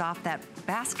 $20 off that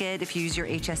basket if you use your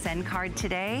HSN card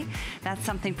today. That's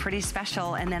something pretty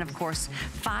special. And then, of course,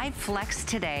 5 Flex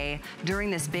today during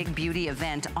this big beauty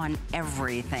event on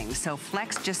everything. So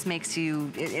Flex just makes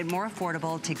it more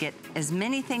affordable to get as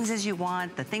many things as you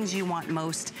want, the things you want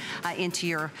most into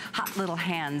your hot little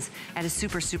hands at a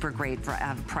super, super great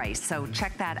price. So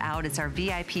check that out. It's our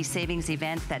VIP savings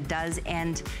event that does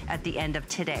end at the end of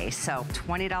today. So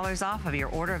 $20 off of your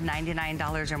order of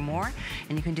 $99 or more,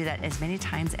 and you can do that as many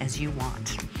times as you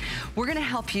want. We're gonna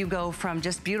help you go from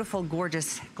just beautiful,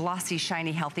 gorgeous, glossy,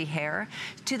 shiny, healthy hair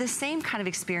to the same kind of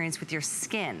experience with your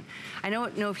skin. I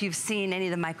don't know if you've seen any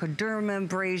of the microderma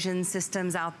abrasion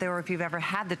systems out there, or if you've ever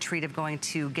had the treat of going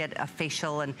to get a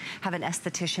facial and have an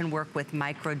esthetician work with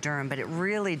microderm, but it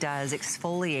really does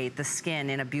exfoliate the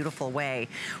skin in a beautiful way.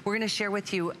 We're gonna share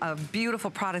with you a beautiful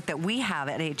product that we have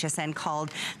at HSN called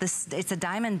it's a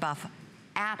Diamond Buff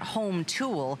at-home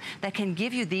tool that can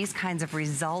give you these kinds of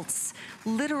results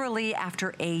literally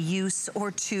after a use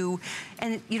or two,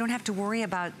 and you don't have to worry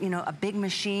about, you know, a big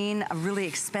machine, a really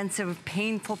expensive,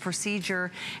 painful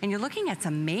procedure, and you're looking at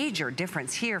some major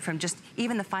difference here from just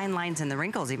even the fine lines and the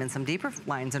wrinkles, even some deeper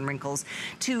lines and wrinkles,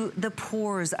 to the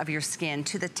pores of your skin,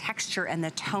 to the texture and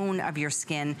the tone of your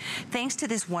skin, thanks to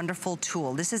this wonderful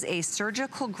tool. This is a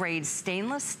surgical grade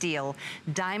stainless steel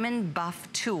Diamond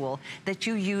Buff tool that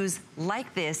you use like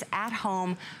like this at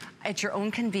home, at your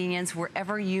own convenience,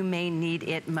 wherever you may need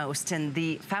it most. And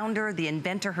the founder, the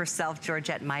inventor herself,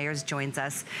 Georgette Myers, joins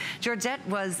us. Georgette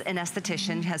was an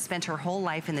esthetician, has spent her whole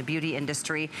life in the beauty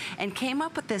industry, and came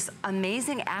up with this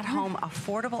amazing at-home,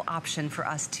 affordable option for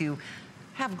us to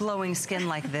have glowing skin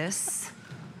like this.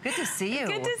 Good to see you.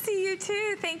 Good to see you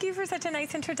too. Thank you for such a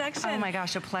nice introduction. Oh my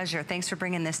gosh, a pleasure. Thanks for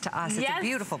bringing this to us. It's a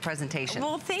beautiful presentation.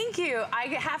 Well, thank you. I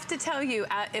have to tell you,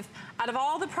 if out of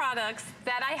all the products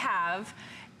that I have,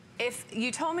 if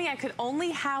you told me I could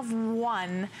only have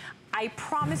one, I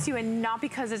promise you, and not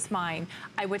because it's mine,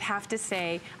 I would have to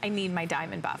say I need my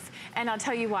Diamond Buff. And I'll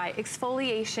tell you why.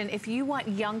 Exfoliation, if you want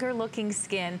younger looking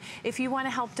skin, if you want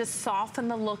to help to soften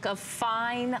the look of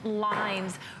fine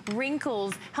lines,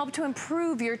 wrinkles, help to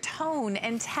improve your tone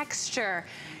and texture,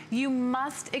 you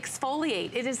must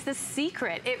exfoliate. It is the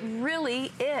secret. It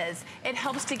really is. It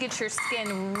helps to get your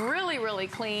skin really, really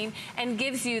clean and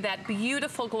gives you that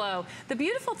beautiful glow. The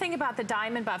beautiful thing about the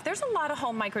Diamond Buff, there's a lot of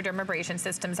home microdermabrasion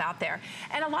systems out there.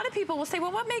 And a lot of people will say,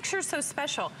 well, what makes yours so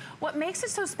special? What makes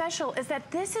it so special is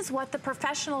that this is what the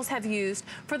professionals have used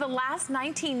for the last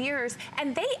 19 years,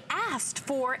 and they asked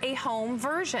for a home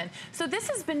version. So this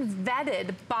has been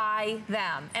vetted by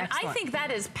them. And excellent. I think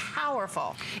that is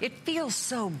powerful. It feels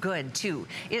so good too.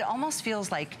 It almost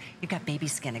feels like you've got baby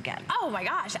skin again. Oh my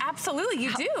gosh, absolutely,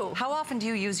 you do. How often do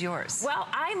you use yours? Well,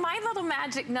 my little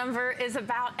magic number is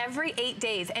about every 8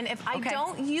 days. And if I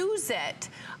don't use it,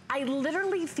 I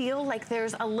literally feel like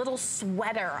there's a little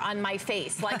sweater on my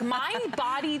face. Like my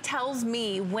body tells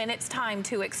me when it's time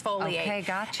to exfoliate. Okay,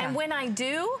 gotcha. And when I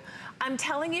do, I'm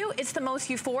telling you, it's the most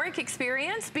euphoric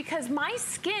experience because my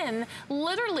skin,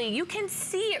 literally, you can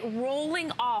see it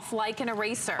rolling off like an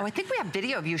eraser. Oh, I think we have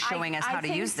video of you showing us how to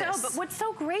use this. But what's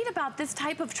so great about this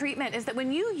type of treatment is that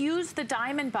when you use the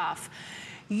Diamond Buff,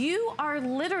 you are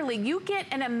literally, you get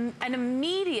an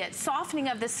immediate softening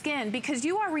of the skin because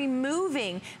you are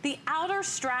removing the outer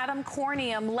stratum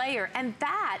corneum layer, and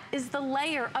that is the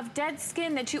layer of dead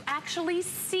skin that you actually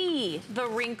see the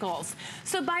wrinkles.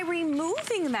 So by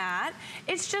removing that,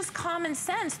 it's just common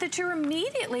sense that you're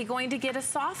immediately going to get a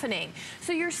softening.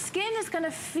 So your skin is going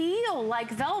to feel like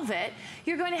velvet.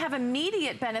 You're going to have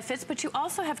immediate benefits, but you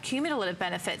also have cumulative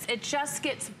benefits. It just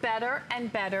gets better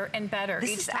and better and better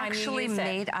each time you use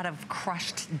it. Out of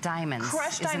crushed diamonds.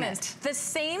 Crushed diamonds. The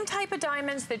same type of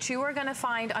diamonds that you are going to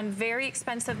find on very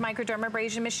expensive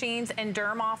microdermabrasion machines and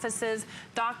derm offices,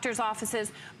 doctor's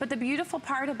offices. But the beautiful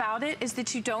part about it is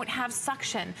that you don't have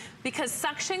suction, because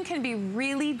suction can be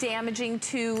really damaging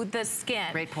to the skin.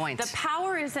 Great point. The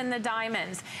power is in the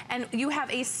diamonds, and you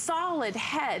have a solid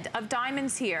head of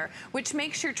diamonds here, which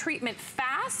makes your treatment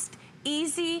fast,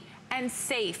 easy, and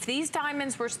safe. These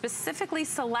diamonds were specifically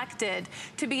selected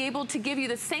to be able to give you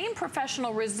the same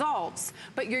professional results,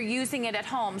 but you're using it at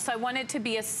home. So I want it to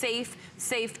be a safe,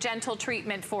 gentle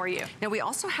treatment for you. Now we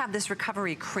also have this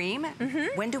recovery cream.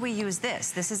 When do we use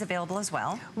this? This is available as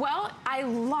well. Well, I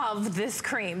love this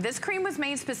cream. This cream was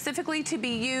made specifically to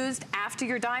be used after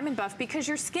your Diamond Buff because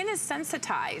your skin is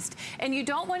sensitized and you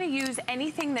don't want to use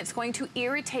anything that's going to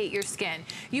irritate your skin.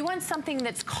 You want something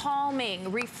that's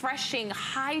calming, refreshing,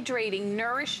 hydrating,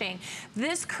 nourishing.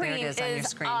 This cream is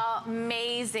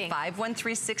amazing.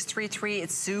 513633.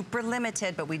 It's super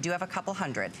limited, but we do have a couple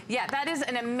hundred. Yeah, that is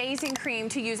an amazing cream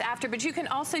to use after, but you can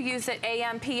also use it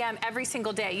AM, PM every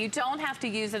single day. You don't have to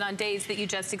use it on days that you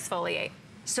just exfoliate.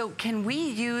 So can we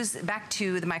use, back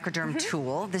to the microderm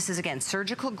tool, this is again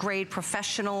surgical grade,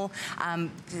 professional,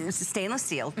 stainless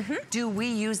steel. Do we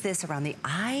use this around the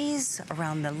eyes,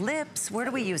 around the lips? Where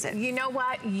do we use it? You know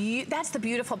what? That's the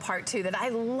beautiful part too that I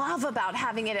love about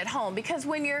having it at home, because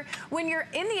when you're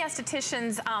in the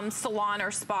esthetician's salon or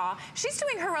spa, she's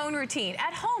doing her own routine.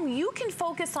 At home, you can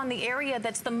focus on the area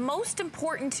that's the most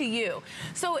important to you.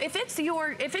 So if it's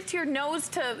your nose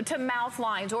to mouth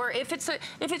lines, or if it's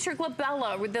your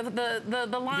glabella, with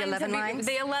the lines,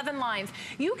 the 11 lines,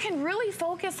 you can really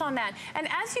focus on that. And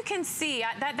as you can see,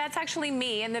 that's actually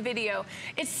me in the video.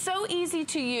 It's so easy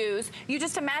to use. You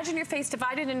just imagine your face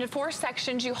divided into 4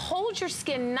 sections. You hold your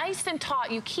skin nice and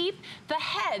taut. You keep the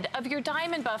head of your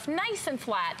Diamond Buff nice and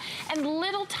flat, and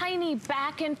little tiny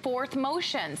back and forth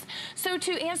motions. So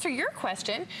to answer your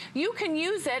question, you can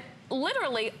use it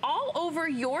literally all over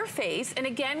your face, and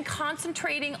again,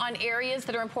 concentrating on areas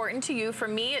that are important to you. For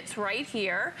me, it's right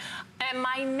here, and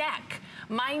my neck.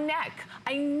 my neck.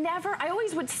 I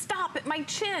always would stop at my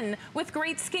chin with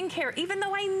great skincare, even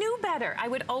though I knew better. I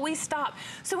would always stop.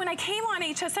 So when I came on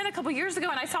HSN a couple years ago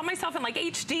and I saw myself in like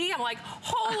HD, I'm like,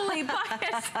 holy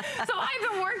buckets. So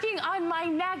I've been working on my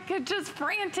neck just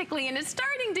frantically, and it's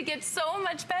starting to get so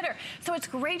much better. So it's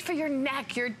great for your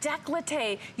neck, your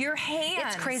décolleté, your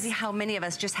hands. It's crazy how many of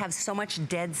us just have so much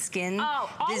dead skin. Oh,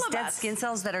 all These of dead us. skin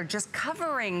cells that are just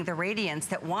covering the radiance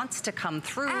that wants to come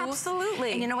through.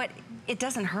 Absolutely. And you know what? It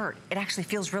doesn't hurt. It actually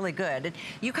feels really good.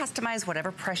 You customize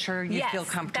whatever pressure you feel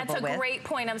comfortable with. That's a great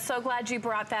point. I'm so glad you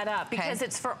brought that up, because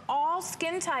it's for all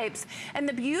skin types. And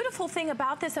the beautiful thing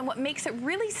about this, and what makes it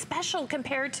really special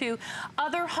compared to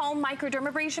other home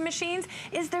microdermabrasion machines,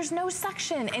 is there's no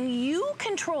suction and you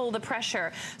control the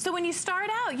pressure. So when you start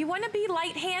out, you want to be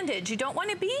light-handed. You don't want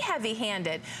to be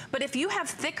heavy-handed. But if you have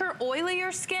thicker,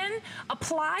 oilier skin,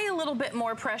 apply a little bit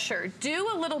more pressure. Do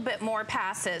a little bit more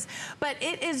passes. But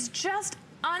it is just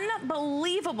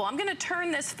unbelievable. I'm going to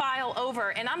turn this file over,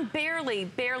 and I'm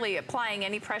barely applying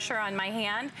any pressure on my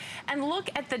hand. And look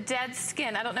at the dead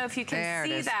skin. I don't know if you can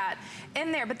see that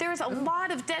in there, but there's a lot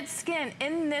of dead skin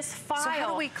in this file. So how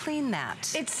do we clean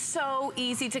that? It's so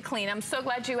easy to clean. I'm so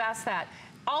glad you asked that.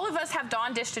 All of us have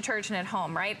Dawn dish detergent at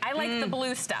home, right? I like the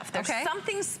blue stuff. There's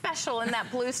something special in that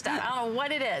blue stuff. I don't know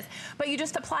what it is. But you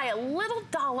just apply a little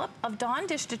dollop of Dawn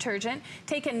dish detergent,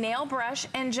 take a nail brush,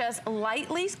 and just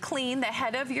lightly clean the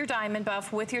head of your Diamond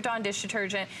Buff with your Dawn dish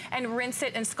detergent and rinse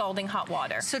it in scalding hot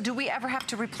water. So do we ever have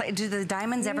to replace, do the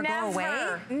diamonds ever go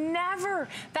away? Never.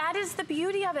 That is the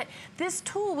beauty of it. This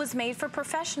tool was made for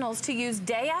professionals to use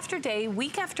day after day,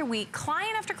 week after week,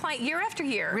 client after client, year after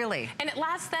year. Really? And it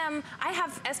lasts them, I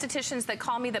have estheticians that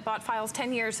call me that bought files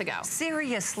 10 years ago.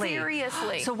 Seriously?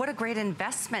 Seriously. So what a great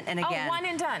investment. And again, one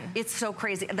and done. It's so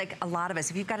crazy. Like a lot of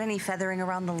us, if you've got any feathering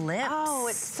around the lips. Oh,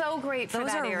 it's so great for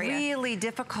that area. Those are really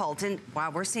difficult. And wow,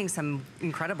 we're seeing some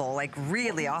incredible, like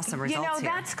really awesome results here. You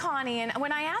know, that's Connie. And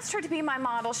when I asked her to be my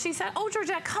model, she said, oh,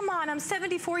 Georgette, come on, I'm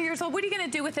 74 years old. What are you going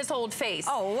to do with this old face?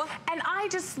 Oh. And I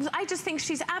just think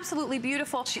she's absolutely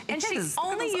beautiful. She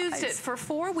only used it for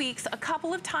 4 weeks, a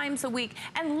couple of times a week.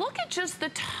 And look at just the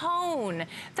tone.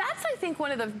 That's, I think,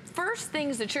 one of the first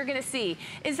things that you're going to see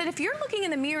is that if you're looking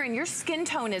in the mirror and your skin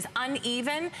tone is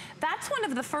uneven, that's one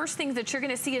of the first things that you're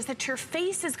going to see is that your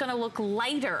face is going to look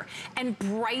lighter and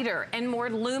brighter and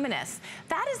more luminous.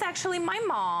 That is actually my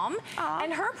mom,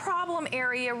 and her problem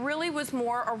area really was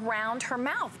more around her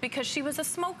mouth because she was a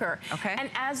smoker. Okay.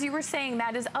 And as you were saying,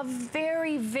 that is a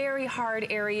very, very hard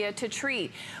area to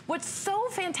treat. What's so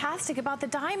fantastic about the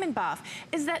Diamond Buff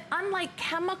is that unlike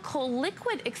chemical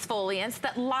liquid exfoliants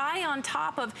that lie on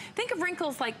top of, think of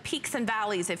wrinkles like peaks and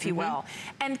valleys, if you will.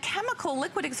 And chemical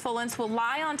liquid exfoliants will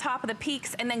lie on top of the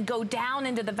peaks and then go down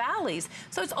into the valleys.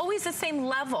 So it's always the same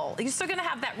level. You're still gonna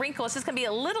have that wrinkle. It's just gonna be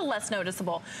a little less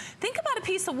noticeable. Think about a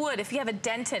piece of wood if you have a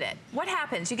dent in it. What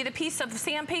happens? You get a piece of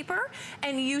sandpaper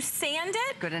and you sand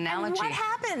it. Good analogy. And what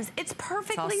happens? It's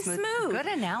perfectly smooth. Good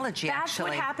analogy,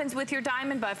 actually. That's what happens with your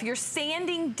Diamond Buff. You're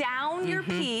sanding down your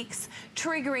peaks,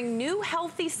 triggering new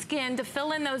healthy skin to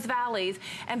fill in those valleys,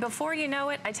 and before you know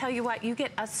it, I tell you what, you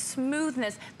get a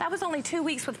smoothness. That was only 2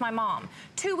 weeks with my mom.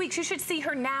 2 weeks, you should see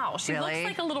her now. She looks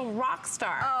like a little rock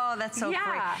star. Oh, that's so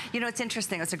great. You know, it's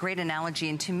interesting. It's a great analogy,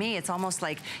 and to me, it's almost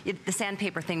like the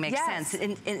sandpaper thing makes sense.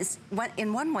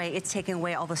 In one way, it's taking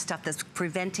away all the stuff that's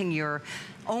preventing your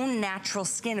own natural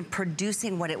skin and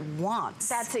producing what it wants.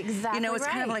 That's exactly You know, it's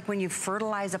kind of like when you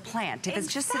fertilize a plant. If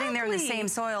it's just sitting there in the same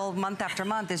soil month after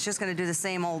month, it's just going to do the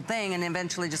same old thing and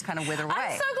eventually just kind of wither away.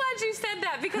 I'm so glad you said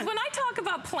that, because when I talk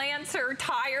about plants or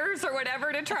tires or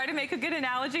whatever to try to make a good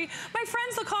analogy, my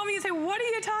friends will call me and say, what are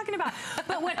you talking about?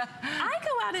 But when I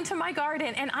go out into my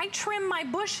garden and I trim my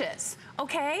bushes,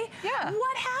 okay?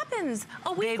 What happens?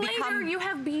 A week later, you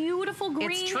have beautiful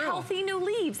green, healthy new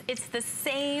leaves. It's the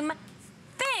same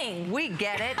thing. We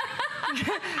get it.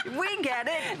 We get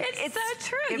it. It's so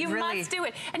true. You must do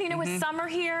it. And you know, it's summer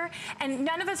here, and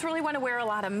none of us really want to wear a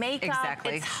lot of makeup.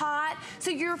 It's hot.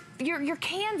 So your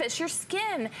canvas, your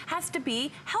skin has to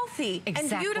be healthy and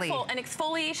beautiful, and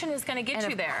exfoliation is going to get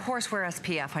you there. Of course, wear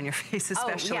SPF on your face,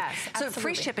 especially. Oh, yes, so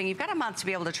free shipping. You've got a month to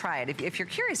be able to try it. If you're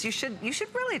curious, you should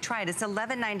really try it. It's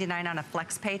 $11.99 on a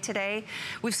FlexPay today.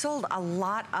 We've sold a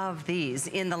lot of these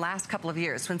in the last couple of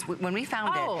years. When we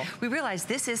found it, we realized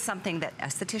this is something that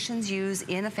estheticians use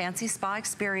in a fancy spa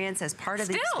experience as part of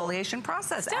the exfoliation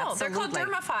process. Still, they're called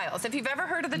Absolutely. dermaphiles. If you've ever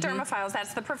heard of the dermaphiles,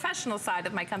 that's the professional side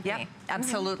of my company. Yep,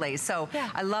 absolutely. So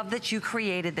I love that you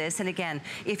created this. And again,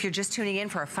 if you're just tuning in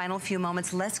for a final few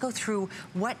moments, let's go through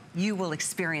what you will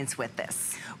experience with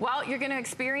this. Well, you're going to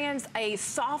experience a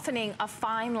softening of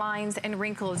fine lines and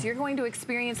wrinkles. You're going to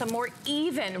experience a more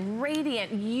even,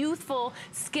 radiant, youthful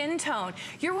skin tone.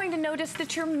 You're going to notice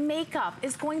that your makeup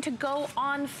is going to go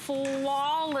on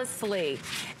flawlessly.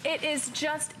 It is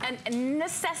just a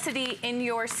necessity in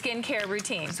your skincare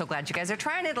routine. So glad you guys are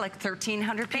trying it. Like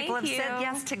 1,300 people have said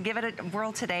yes to give it a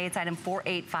whirl today. It's item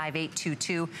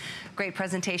 485822. Great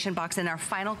presentation box, and our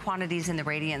final quantities in the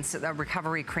Radiance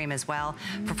Recovery Cream as well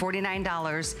for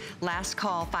 $49. Last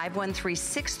call,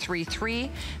 513-633.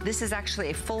 This is actually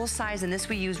a full size, and this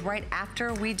we use right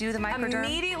after we do the microderm?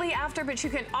 Immediately after, but you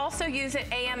can also use it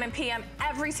AM and PM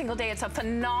every single day. It's a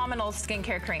phenomenal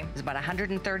skincare cream. There's about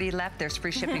 130 left. There's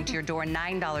free shipping to your door,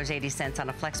 $9.80 on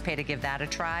a FlexPay to give that a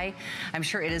try. I'm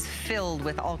sure it is filled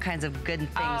with all kinds of good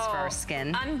things for our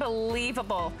skin.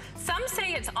 Unbelievable. Some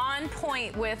say it's on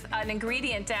point with an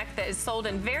ingredient deck that is sold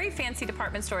in very fancy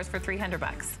department stores for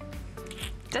 $300.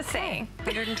 Just saying.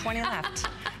 120 left.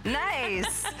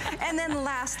 Nice. And then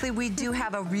lastly, we do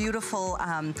have a beautiful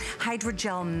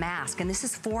hydrogel mask. And this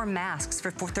is 4 masks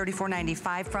for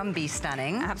 $34.95 from Be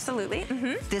Stunning. Absolutely.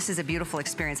 This is a beautiful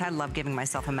experience. I love giving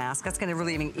myself a mask. That's going to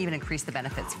really even increase the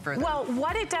benefits further. Well,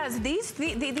 what it does, these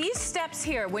steps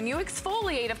here, when you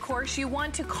exfoliate, of course, you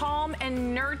want to calm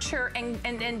and nurture and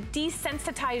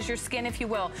desensitize your skin, if you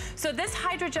will. So this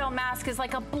hydrogel mask is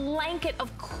like a blanket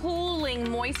of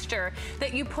cooling moisture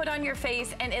that you put on your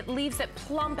face, and it leaves it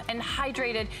plump and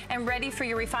hydrated and ready for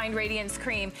your Refined Radiance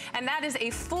cream. And that is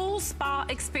a full spa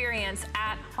experience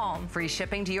at home. Free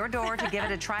shipping to your door to give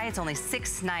it a try. It's only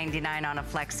 $6.99 on a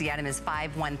Flex. The item is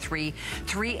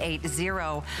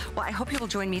 513380. Well, I hope you will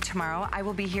join me tomorrow. I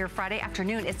will be here Friday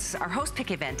afternoon. It's our host pick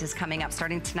event is coming up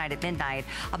starting tonight at midnight.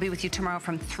 I'll be with you tomorrow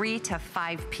from 3 to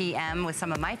 5 p.m. with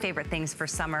some of my favorite things for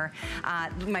summer.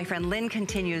 My friend Lynn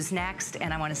continues next,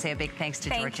 and I want to say a big thanks to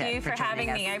Georgette Thank you for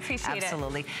having me. I appreciate it.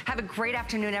 Absolutely. Have a great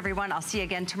afternoon, everyone. I'll see you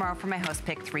again tomorrow for my host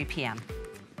pick, 3 p.m.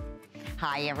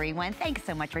 Hi, everyone. Thanks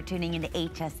so much for tuning into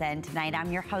HSN tonight. I'm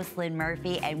your host, Lynn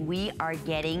Murphy, and we are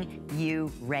getting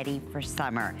you ready for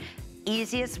summer.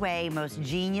 Easiest way, most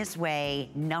genius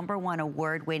way, #1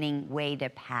 award-winning way to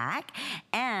pack,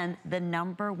 and the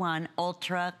 #1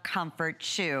 ultra comfort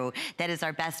shoe. That is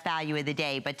our best value of the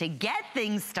day. But to get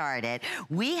things started,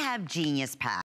 we have Genius Pack.